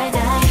till I die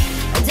die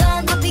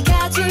어떤 높이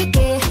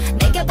가줄게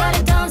내가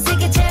바랬던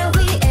세계 제일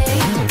위에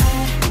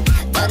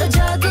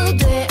떨어져도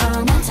돼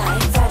I'm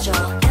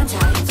anti-fragile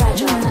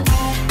anti-fragile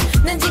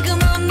난 지금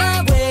on my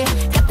way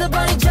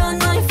갚아버리죠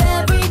너의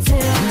fairy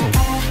tale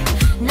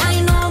Now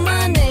you know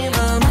my name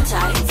I'm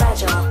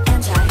anti-fragile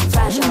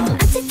anti-fragile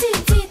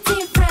anti-fragile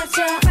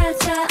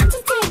fragile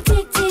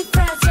anti-fragile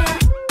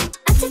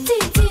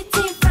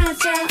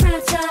anti-fragile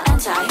fragile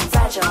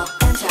anti-fragile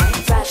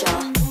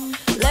anti-fragile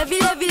Lovey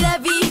lovey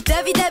lovey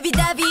lovey lovey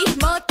lovey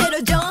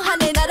멋대로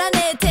정하네 나라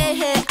내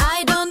대해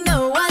I don't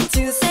know what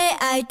to say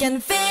I can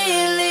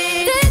feel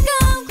it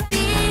뜨거운 거리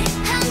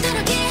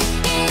한두룩이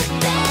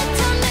이때 더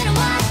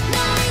내려와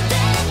너의 때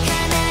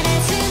하늘에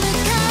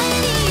수북한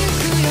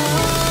이유구요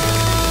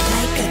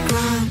Like a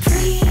Grand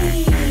Prix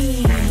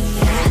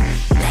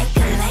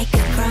Like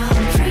a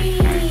Grand Prix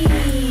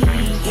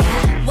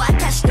yeah.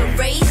 와타시 the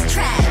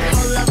racetrack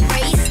Pull up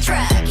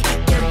racetrack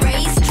이게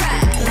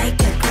racetrack Like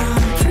a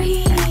Grand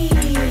Prix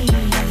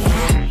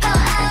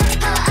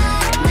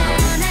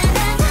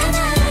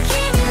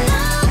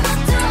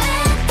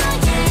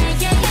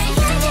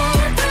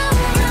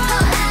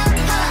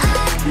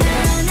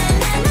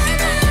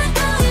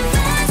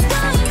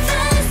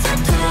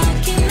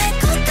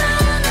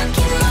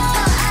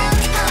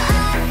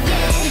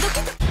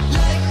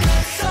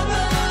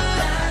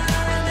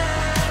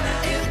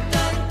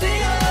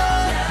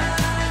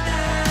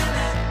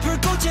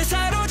불꽃에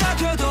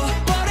사로잡혀도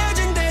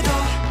버려진대도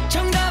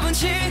정답은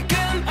지금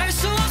알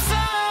수 없어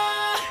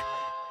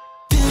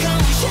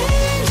뜨거운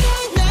심장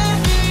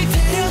나를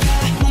데려가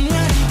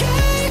목마른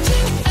갈증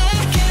I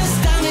can't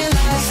stop me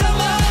like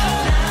summer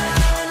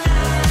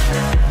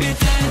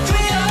일단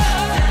뛰어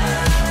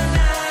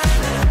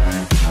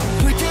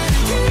불타는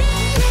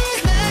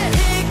힘이 날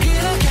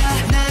이끌어가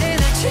나의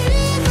아침을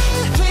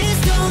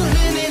Please don't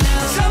leave me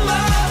now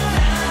summer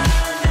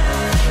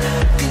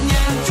그냥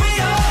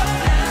뛰어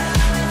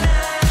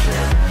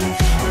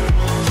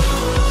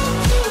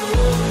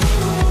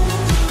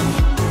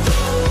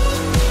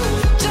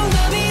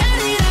정답이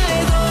아니라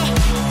해도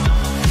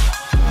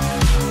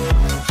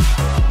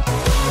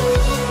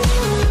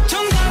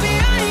정답이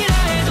아니라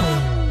해도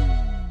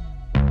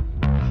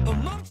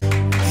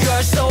You're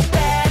so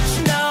bad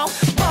you know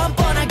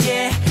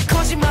뻔뻔하게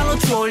거짓말로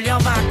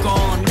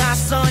돌려막고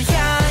낯선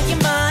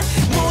향기만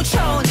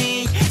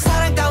묻혀오니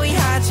사랑 따위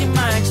하지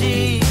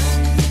말지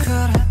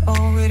그래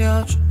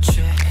오히려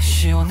좋지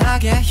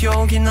시원하게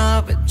여기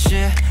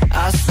나봤지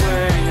I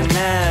swear you're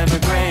never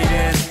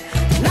greatest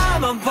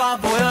나만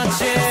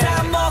바보였지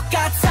다못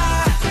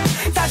같아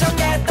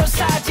다정했던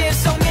사진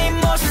속 네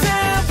모습이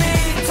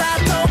다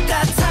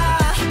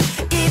똑같아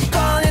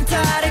이번엔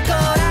다를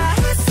거라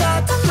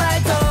했었던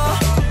말도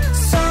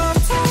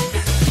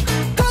Sometimes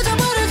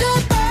꺼져버려줘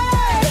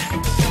babe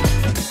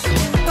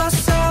But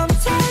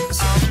sometimes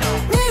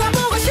네가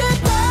보고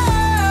싶어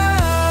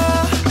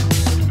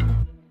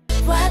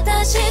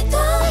와다시 더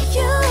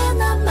you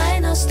not my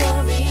no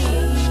story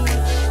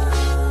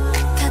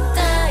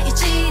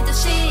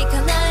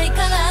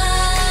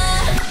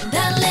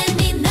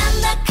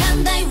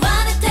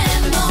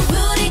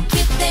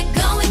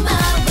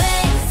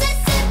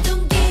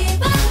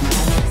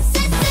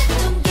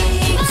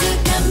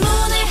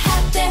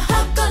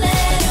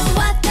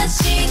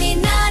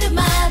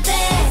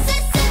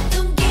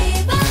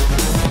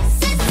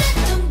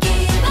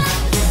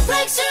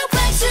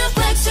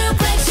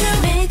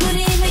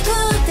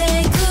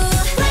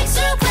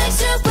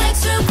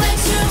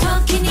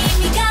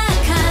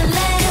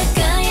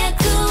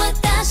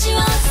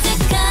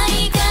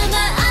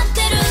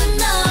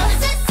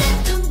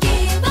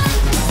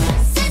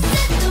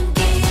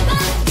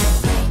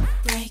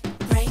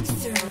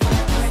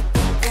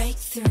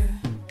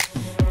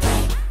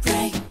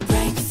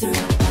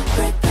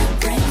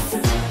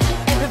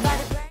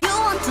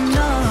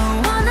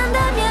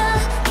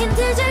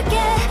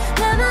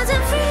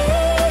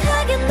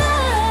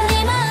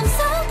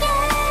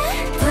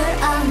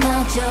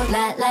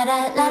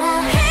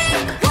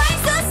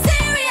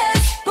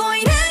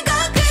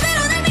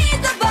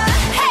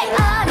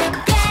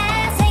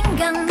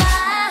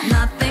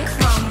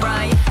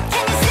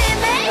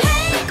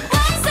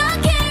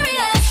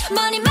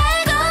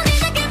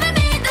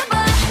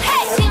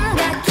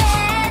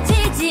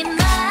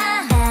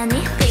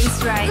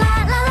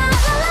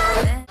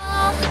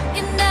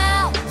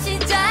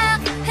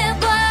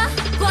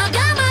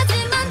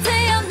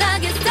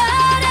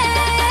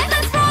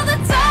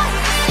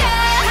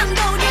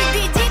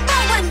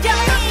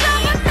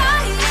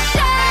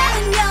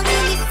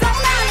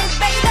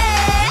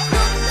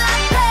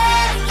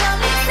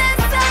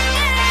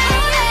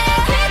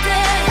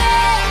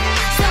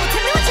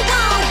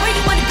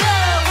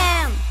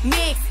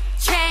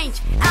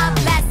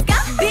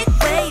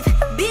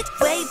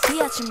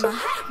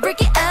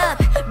break it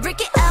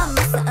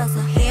up 어서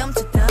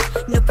헤엄쳤다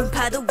높은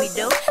파도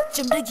위로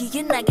좀 더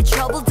이긴 나의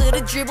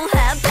트러블들을 드리블해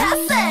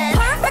pass it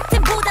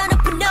perfect보다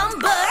높은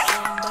number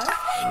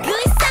그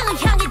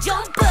이상을 향해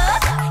jump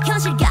up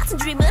현실 같은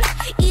dream은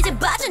이제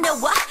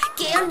빠져나와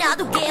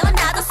깨어나도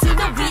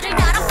수면 위를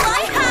날아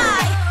fly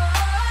high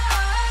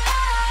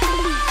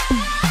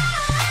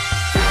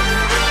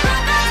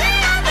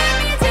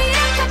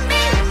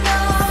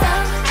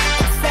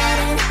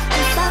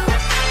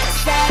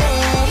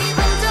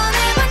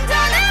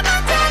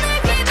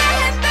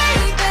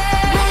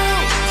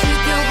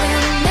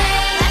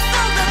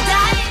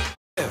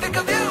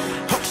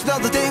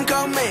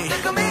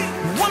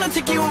Wanna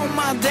take you on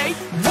my date?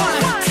 1, 2,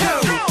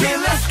 yeah,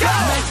 let's go.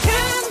 날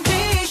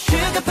candy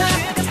sugar pop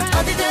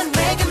어디든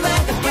내게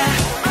맡겨봐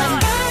한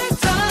발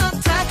더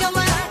다가와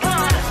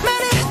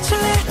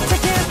말해줄래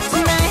take it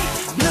tonight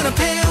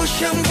눈앞에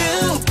ocean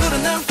view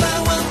푸른 날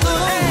flower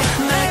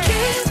bloom 날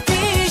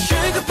candy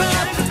sugar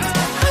pop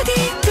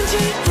어디든지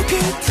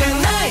Looking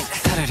tonight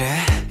사르르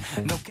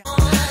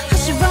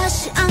Rush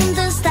rush on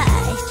the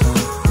stage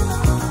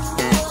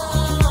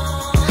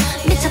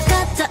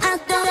미쳐갔다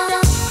왔다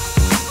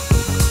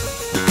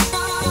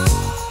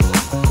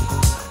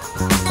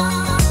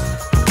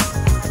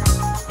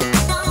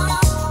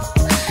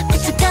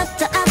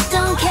미쳐갔다 I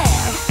don't care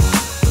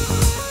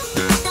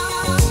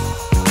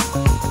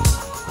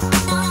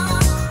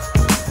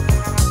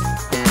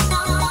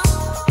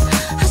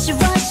Rush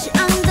rush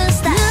on the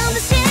stage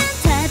눈부신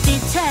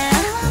달빛에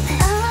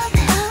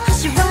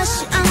Rush rush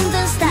on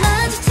the stage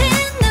마주친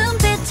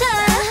눈빛에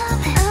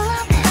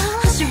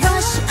Rush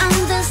rush on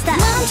the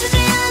stage 멈추지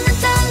않는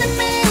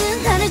떨림이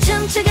나를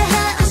춤추게 해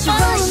Rush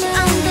rush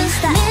on the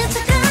stage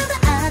미쳐간다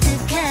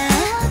아득해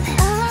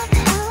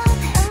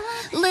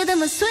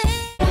Rhythm is sweet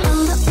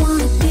All I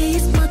wanna be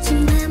is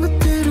멋진 내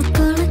멋대로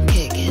골라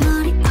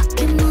머리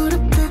어깨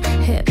무릎 다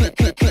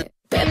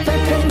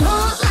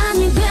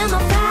논란이 돼 my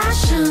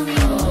passion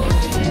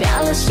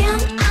별로시험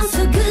안써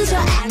그저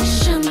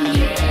action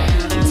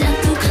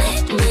자꾸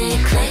click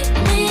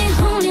me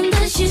홀린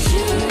듯이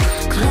shoot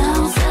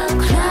Close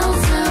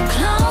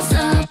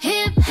up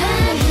hip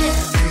hip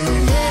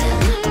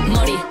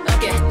머리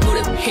어깨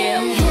무릎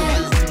hip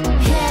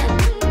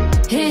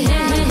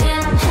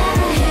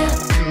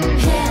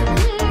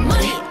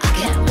머리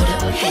어깨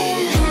무릎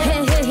hip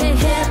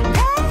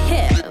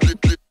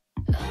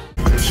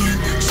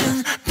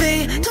준비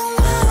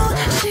동화로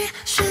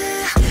시시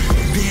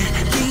别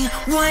因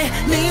为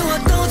你我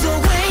都作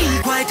为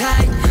怪胎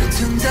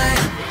存在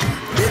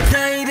别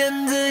太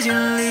认自己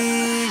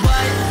例外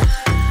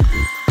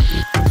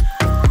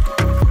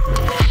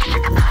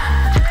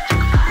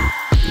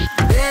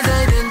别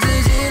再骗自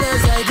己的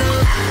赛头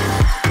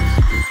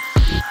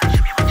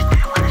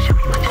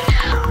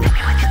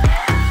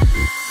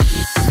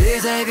别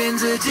再骗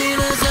自己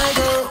的赛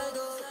头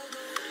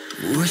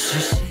我是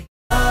谁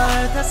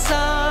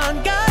다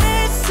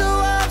가릴 수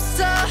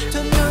없어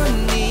저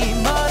눈이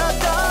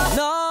멀어도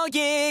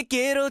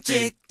너에게로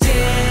찍찍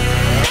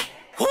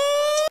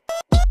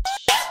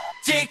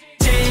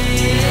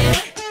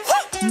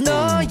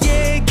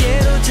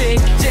너에게로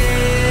찍찍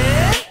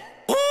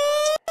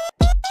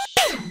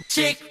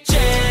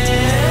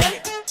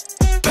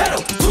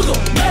Pedal to the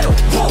metal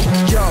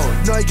Yo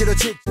너에게로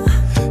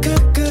그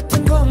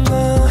끝은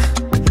공허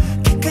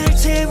객갈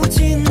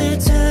채워진 내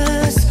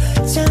task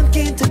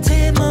잠긴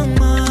듯해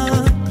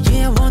멍멍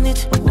Yeah want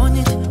it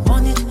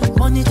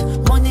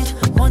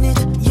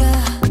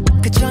yeah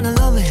그저 난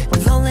lonely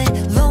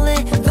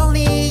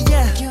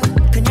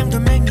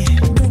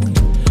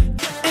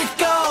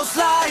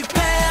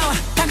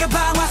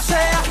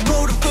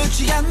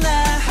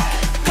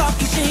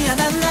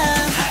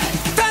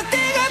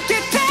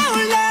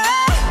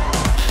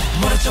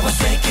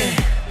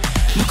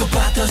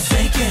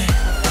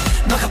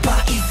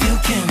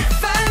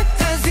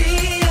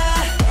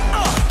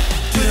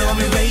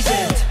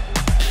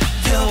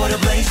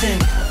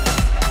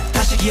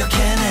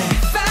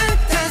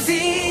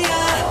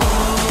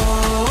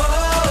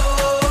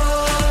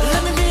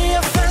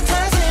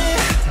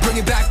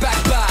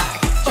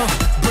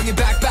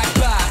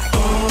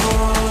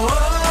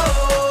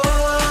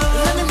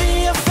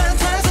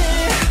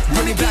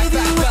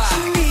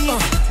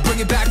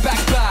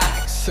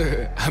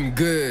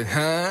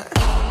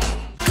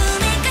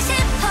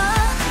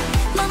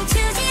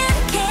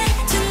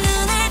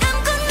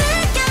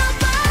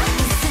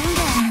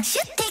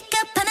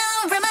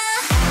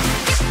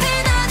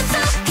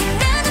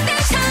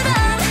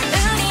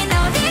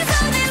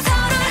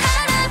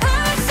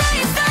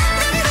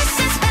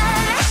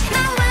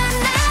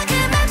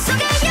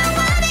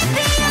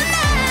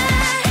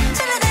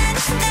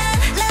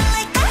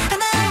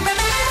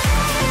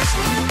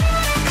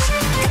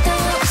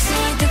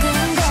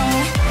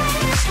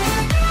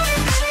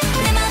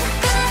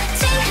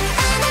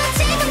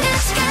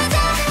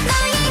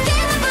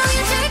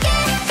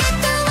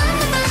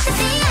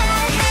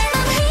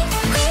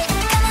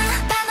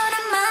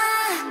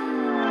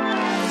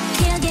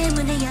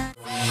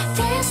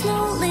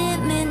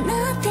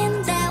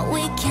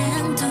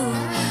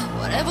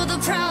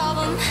solve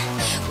 'em.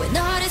 We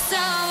know how to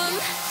solve 'em.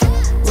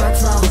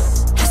 Workflow,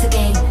 hustle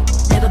game,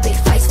 never big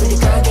fights with the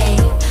girl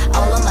game.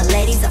 All of my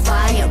ladies are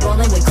fire,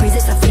 rolling with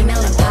crazies, a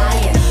female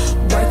empire.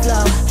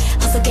 Workflow,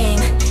 hustle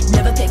game,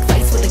 never pick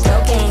fights with the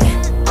girl gang.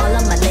 All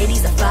of my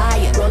ladies are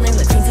fire, rolling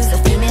with crazies, a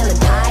female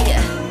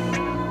empire.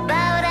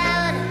 Bow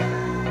down,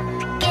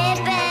 get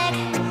back,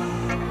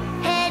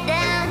 head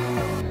down,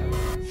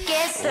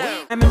 get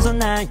through. 하면서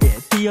나에게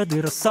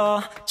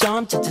뛰어들었어.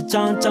 Jump, jump,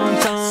 jump,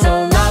 jump, jump. So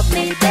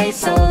lovely, they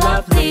so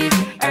lovely.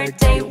 Every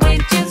day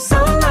with you, so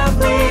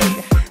lovely.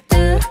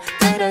 Do,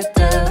 da da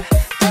da,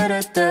 da da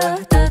da,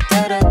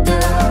 da da da.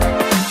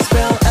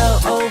 Spell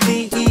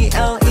LOVELEE.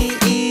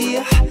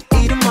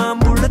 이름만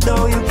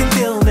불러도 you can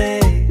feel me.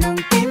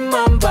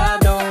 눈빛만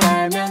봐도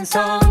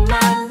알면서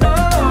말로.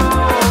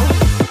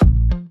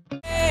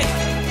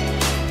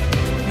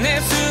 내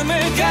숨을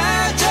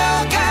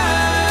가져가.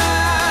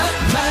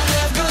 My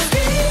love goes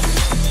deep,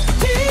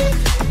 deep,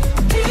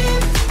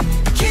 deep.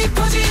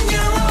 깊어진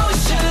your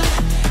ocean,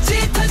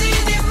 짙어진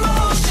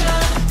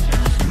emotion.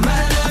 My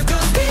love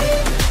goes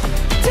deep,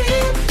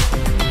 deep.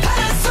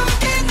 바람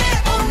속에 내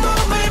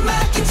온몸을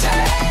맡긴 채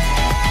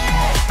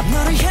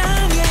너를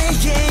향해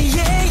yeah,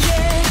 yeah,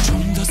 yeah. 좀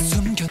더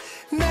숨겨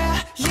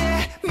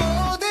나의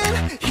모든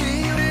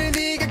이유를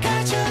네가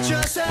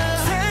가져줘서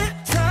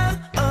세상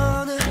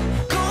어느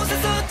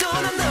곳에서도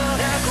난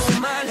너라고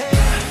말해.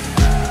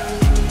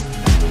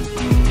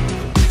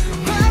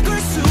 바꿀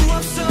수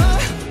없어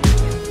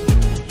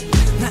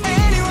나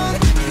anyone,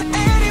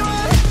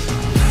 anyone.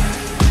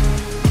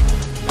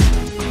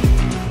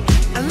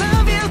 I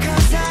love you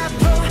cause I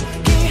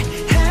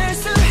포기할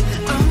수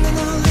없는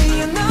only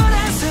you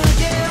너라서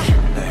yeah.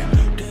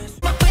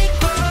 My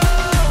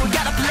people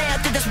gotta play out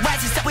through this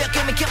rising star. We are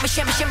coming, coming,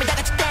 shimmy, shimmy 다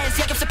같이 dance.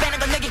 여기 없어 빼는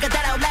건 여기가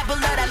달아올 level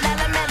너라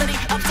라라 melody.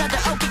 없어도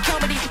okay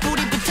comedy.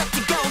 우리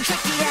붙잡지 go check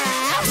it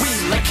out. We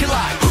like it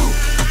like who?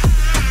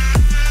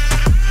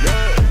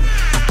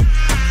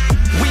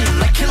 We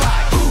like it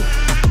like who?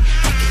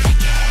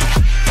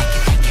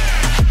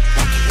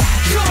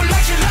 You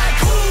like it like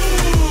who?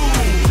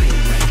 We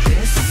like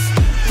this.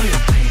 We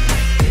play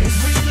like this.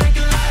 We like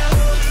it like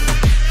who?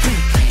 We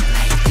play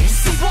like this.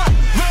 What?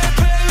 We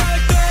play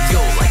like this.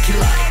 You like it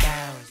like.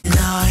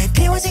 너의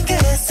비워진 그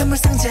선물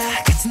상자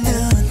같은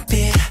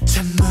눈빛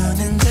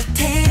잠무는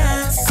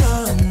듯한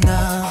손 너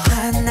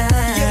하나.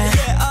 Yeah,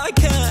 I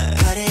can.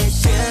 But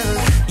it's you.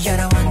 You're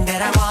the one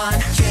that I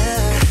want. You.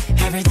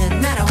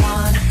 Everything that I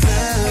want.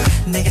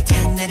 Blue. 내 곁에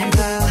내린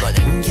blue.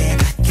 모든 게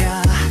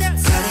바뀌어. But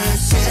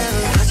it's you.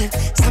 거짓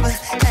삶은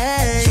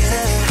you.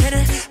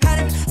 그는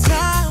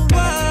아름다워.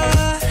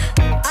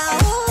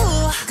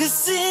 아우.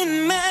 Cause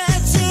imagination.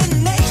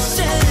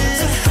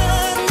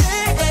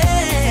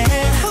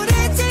 우리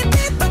집이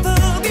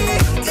바보기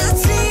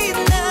끝이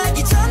나기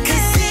전에.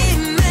 Cause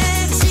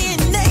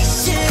imagination.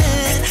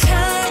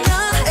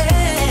 eternal.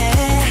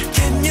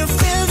 Can you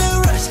feel the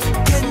rush?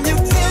 Can you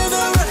feel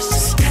the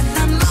rush? 난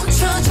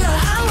멈춰줘. I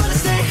wanna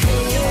say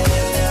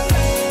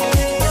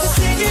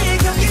세계의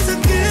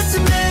경계선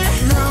끝쯤에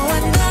너와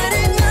나를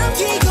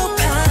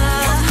남기고파.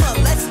 Come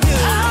on, let's do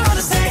it. I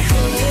wanna say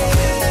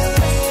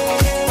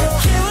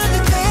기울어진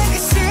그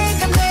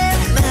시간에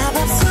나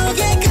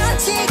맘속에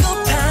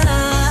갇히고파.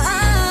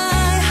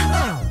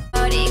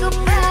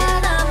 버리고파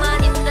너만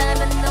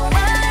있다면 no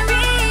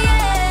worry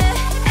yeah.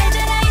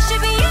 알잖아 it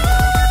should be you.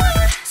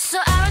 So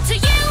I run to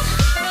you.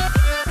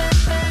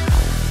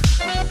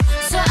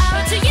 So I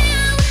run to you.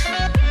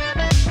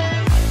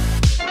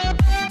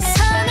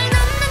 선을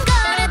넘는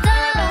거라도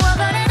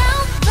워버린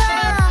오빠.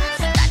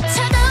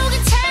 다쳐도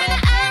괜찮아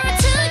I run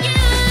to you.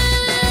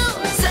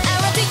 So I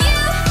run to you.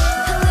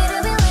 A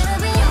little bit, little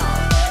bit.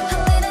 A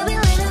little bit,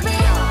 little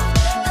bit.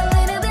 A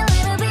little bit,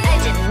 little bit.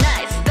 알지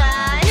nice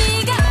style.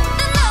 네가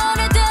없는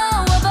노래도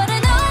워버린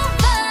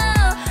오빠.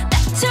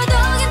 다쳐도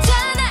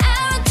괜찮아 I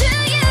run to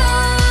you.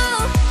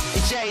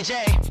 JJ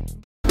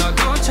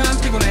너도 참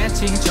피곤했지.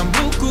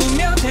 전부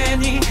꾸며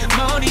대니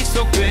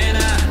머릿속 꽤나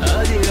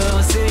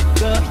어지러웠을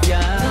거야.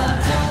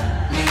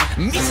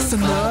 미쳤어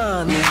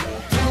넌.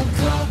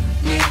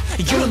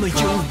 You don't know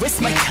you waste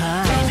my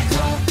time.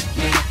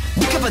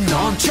 네가 봐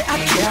넌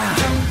최악이야.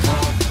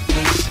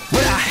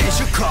 What I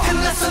해줄까.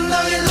 끝났어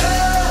너의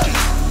love.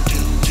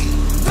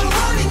 너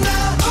원이 나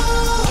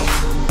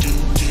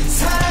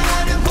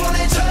사랑하면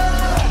보내줘.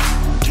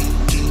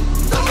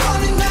 너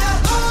원이 나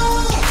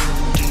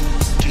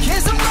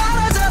계속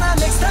말하잖아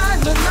next time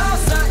넌 no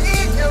sign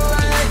in your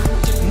way.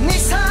 네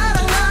사랑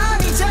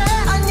난 이제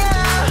아냐.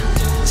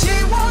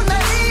 지워 날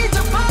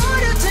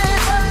잊어버려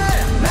제발.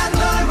 난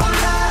널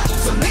몰라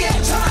so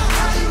네게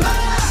전화하지 마.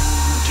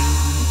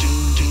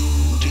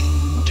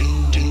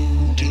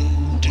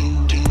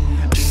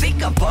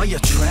 Think about your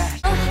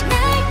track.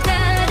 날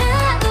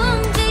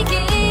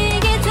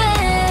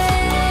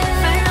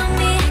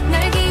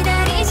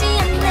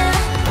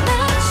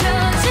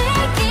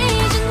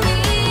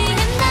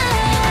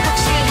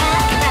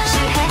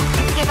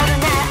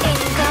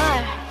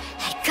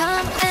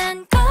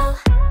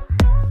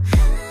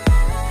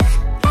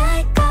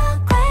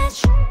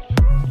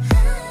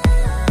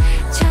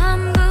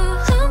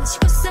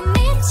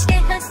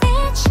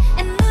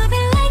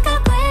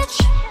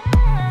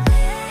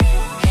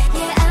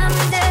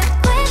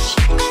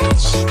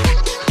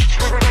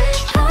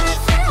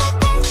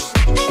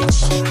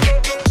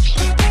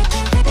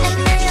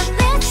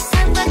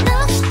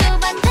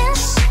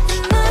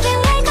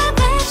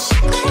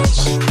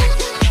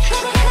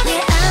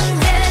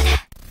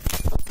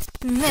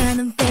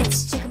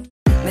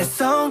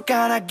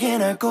말하긴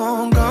널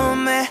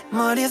궁금해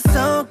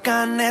머릿속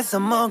안에서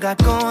뭐가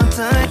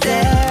꿈틀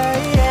때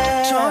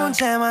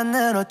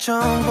존재만으로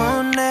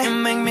충분해 You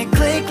make me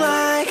click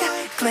like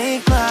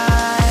click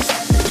like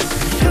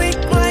click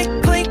like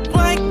click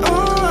like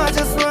oh I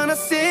just wanna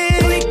see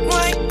click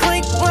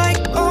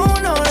like oh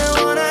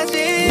너를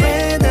원하지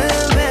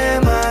리듬에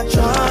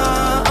맞춰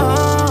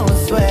oh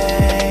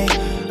sway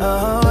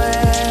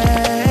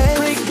away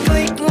click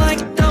click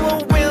like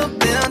double wheel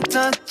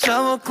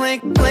untouchable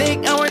click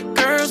click our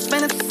girls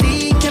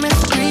fantasy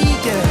chemistry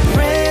yeah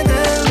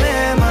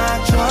리듬에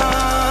맞춰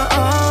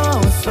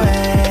oh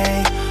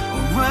sway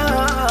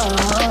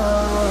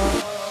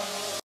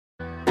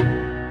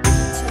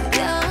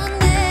차가운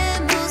내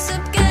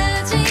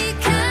모습까지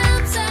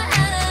감싸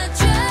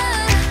안아줘 난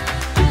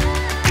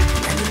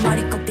네 머리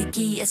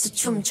꼭대기에서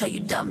춤춰 you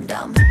dumb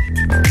dumb 난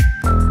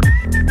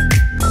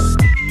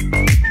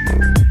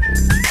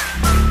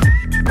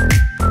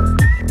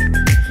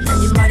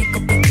네 머리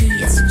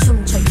꼭대기에서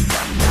춤춰 you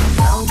dumb dumb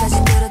마음까지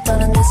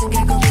끌어떠는 내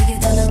숨결 고리게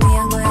더 널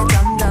위한 거야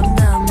dumb dumb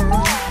dumb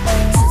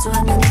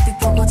수조한 내 눈빛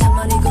보고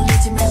잔머리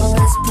굴리지 말고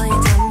let's play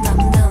dumb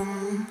dumb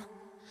dumb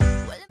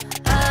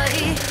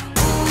아이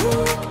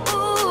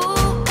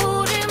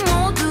우리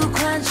모두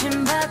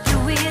관심 받기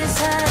위해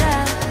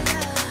살아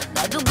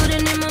나도 그래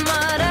네 맘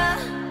알아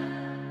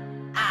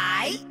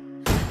아이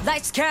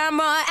Lights,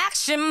 camera,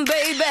 action,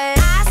 baby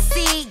I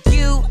see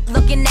you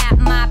looking at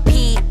my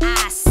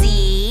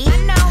PIC I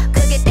know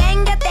그게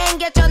땡겨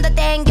좀 더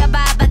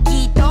땡겨봐봐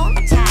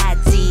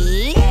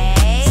기똥차지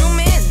Zoom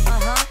in,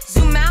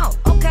 zoom out,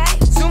 okay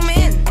Zoom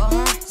in,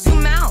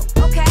 zoom out,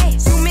 okay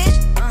Zoom in,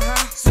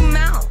 zoom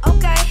out,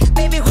 okay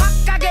Baby 확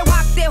가게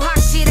확대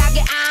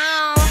확실하게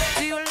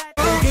Do you like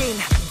우린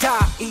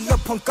다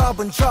이어폰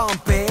꼽은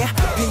좀비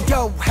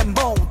비교해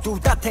모두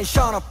다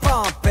텐션을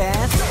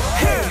pumping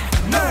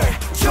힘을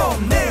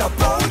좀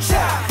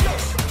내어보자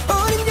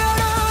우린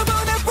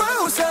여러분의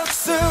보석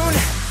soon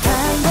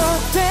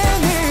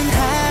반복되는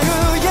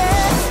하루에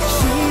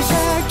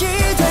시작이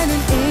되는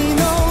이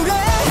노래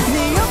네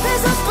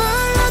옆에서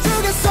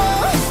불러주겠어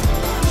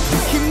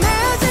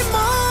힘내지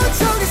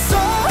못하겠어 I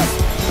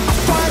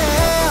fight it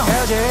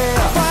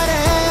I fight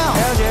it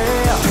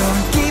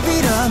Don't give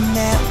it up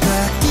never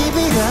give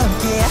it up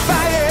yeah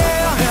fight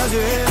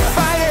it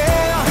fight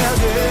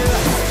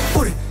it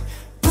우리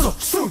보석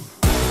soon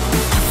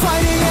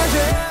fighting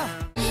yeah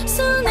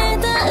손에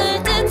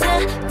닿을 듯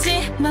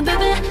하지만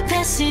baby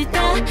다시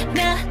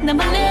다가 나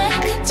몰래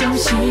좀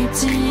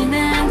쉽진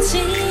않지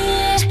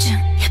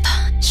집중해봐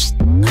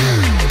눈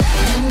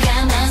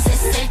감아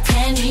샜을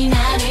테니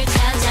나를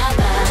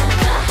찾아봐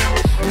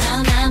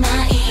넌 아마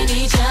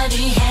이리저리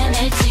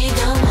헤맬지도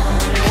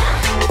몰라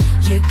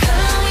You're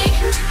going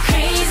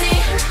crazy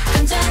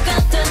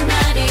깜짝었던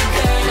날이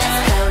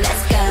girl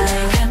Let's go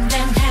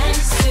감당할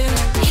수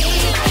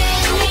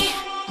있겠니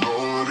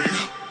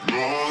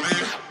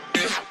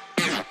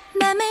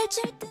맘을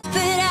줄 듯 But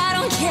I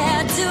don't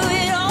care do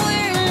it over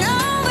and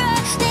over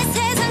내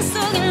세상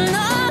속에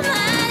너만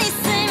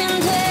있으면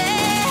돼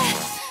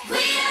We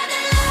are the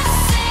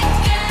lovesick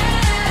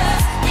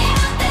girls 네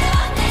멋대로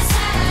내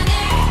사랑을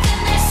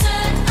끝낼 순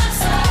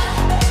없어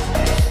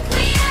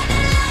We are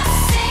the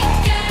lovesick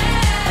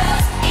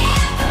girls 이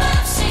아픔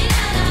없이 난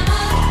아무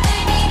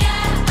의미가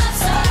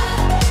없어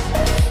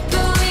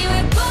But we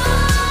were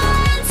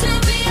born to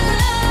be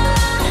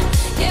alone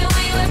Yeah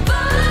we were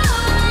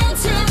born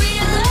to be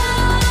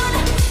alone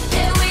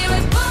Yeah we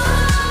were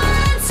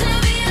born to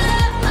be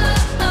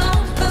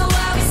alone But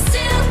why we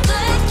still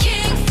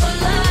looking for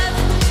love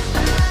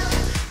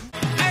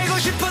알고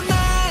싶어 난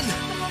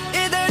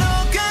이대로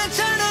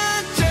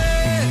괜찮았지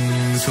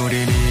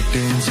소리를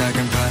잃은 작은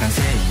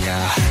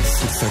파란새야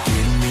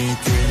속삭임이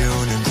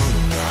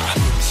들려오는구나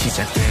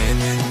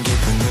시작되는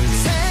깊은 울림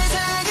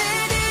세상을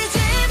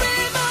뒤집을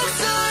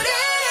목소리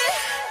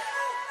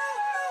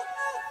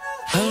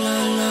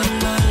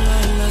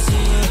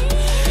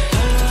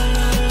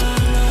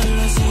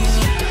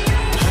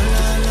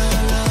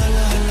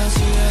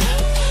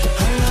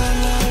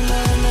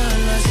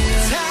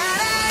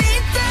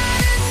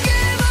살아있다는 게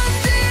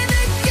뭔지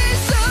느낄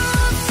수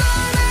없어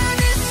난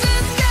이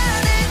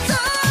순간에도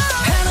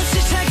한없이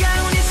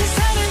차가운 이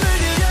세상을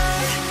물들여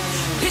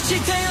빛이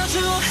되어줘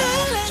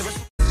할래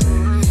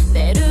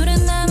때로는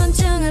나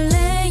멈춰갈래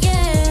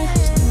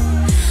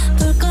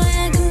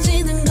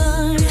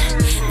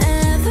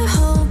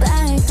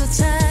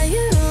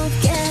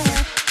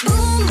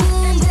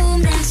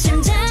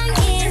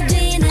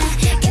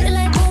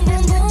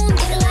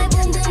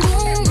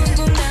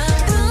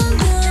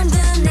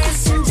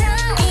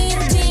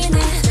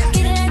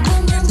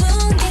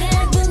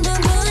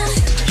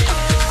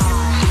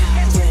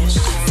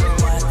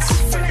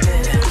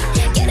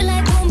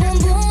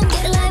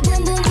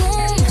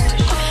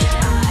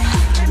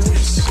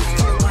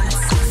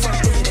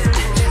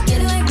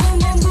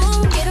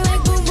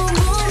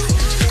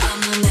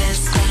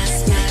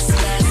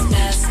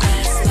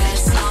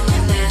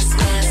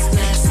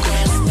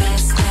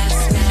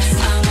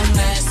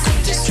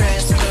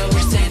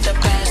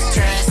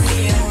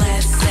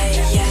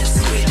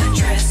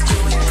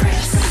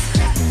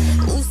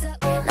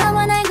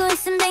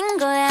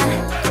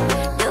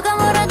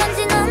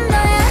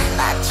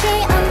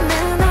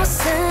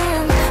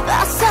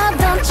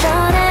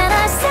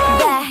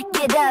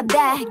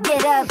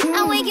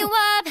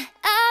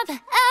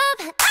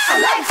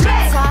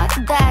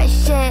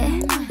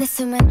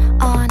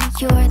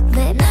your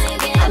lips.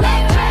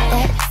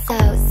 That's so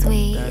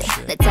sweet.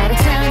 내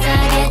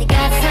짜릿함에 네가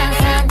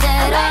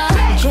상상대로.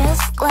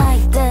 Just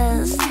like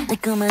this. 내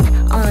꿈은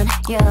on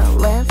your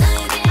lips.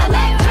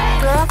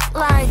 Just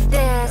like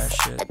this.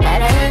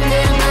 따라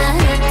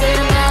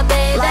흔들어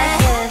baby.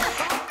 Like it.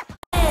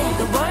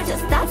 The world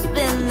just stops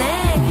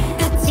spinning.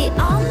 끝이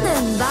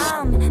없는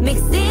밤.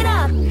 Mix it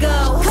up,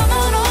 go. Come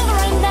on over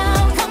and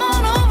down. Come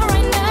on over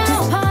and down.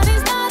 This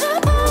party's not a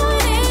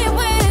party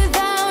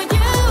without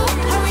you.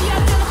 Hurry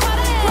up to the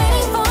party.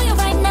 Waiting for you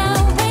right now.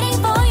 Waiting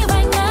for you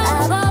right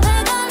now. 밤에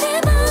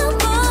걸리던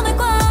꿈에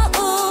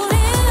꿔우려.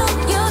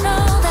 You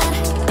know that.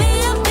 Be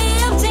up,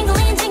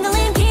 tingling,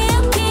 tingling.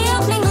 Keep,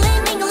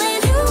 mingling,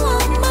 mingling. You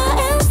want my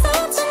answer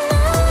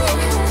tonight.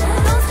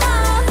 Don't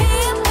stop.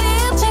 Keep,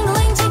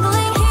 tingling,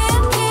 tingling.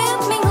 Keep,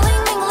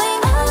 mingling,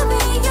 mingling. I'll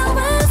be your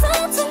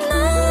answer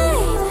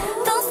tonight.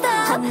 Don't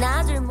stop.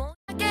 한낮을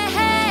모르게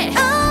해.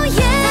 Oh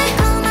yeah.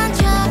 달콤한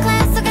초콜릿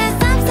속에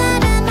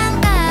쌉싸름한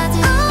가지.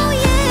 Oh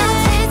yeah.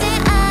 놓치지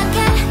않게.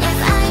 Yes,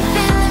 I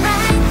feel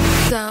right.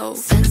 So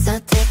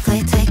sensitively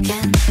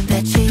taken.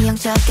 배취형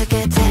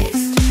저격의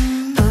taste.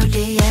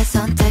 우리의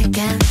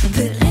선택은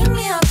filling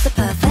me up so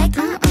perfect.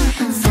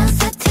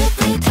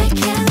 Sensitively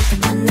taken.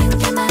 맞는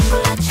게만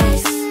골라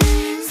chase.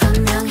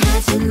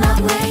 선명해진 my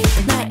way.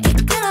 날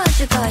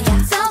이끌어줄 거야.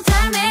 So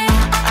tell me.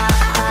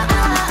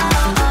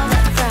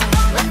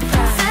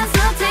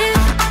 Sensitive.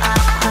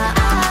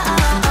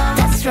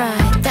 That's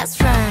right, that's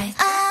right.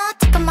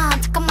 잠깐만.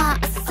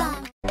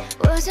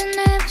 Wasn't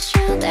ever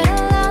sure that I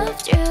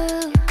loved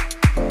you,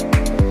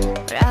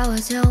 but I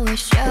was always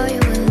sure you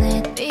would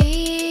let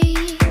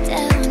me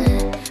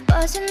down.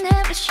 Wasn't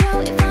ever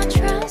sure if I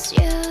trust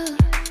you,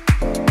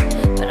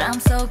 but I'm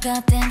so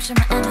goddamn sure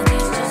my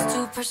energy's just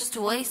too precious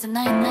to waste. And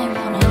I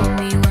wanna know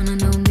me, wanna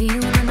know me,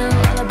 wanna know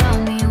all about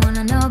me,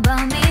 wanna know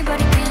about me, but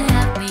you can't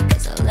have me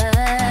 'cause I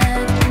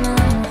let you know.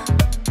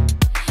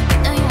 You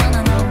know you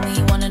wanna know me,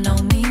 wanna know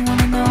me,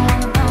 wanna know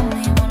all about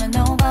me, wanna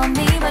know about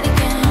me, but you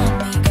can't have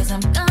me 'cause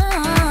I'm gone.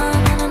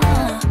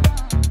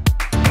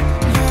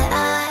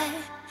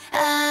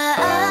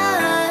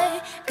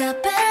 I got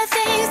better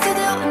things to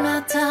do in my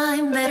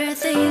time, better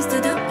things to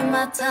do in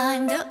my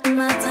time. Do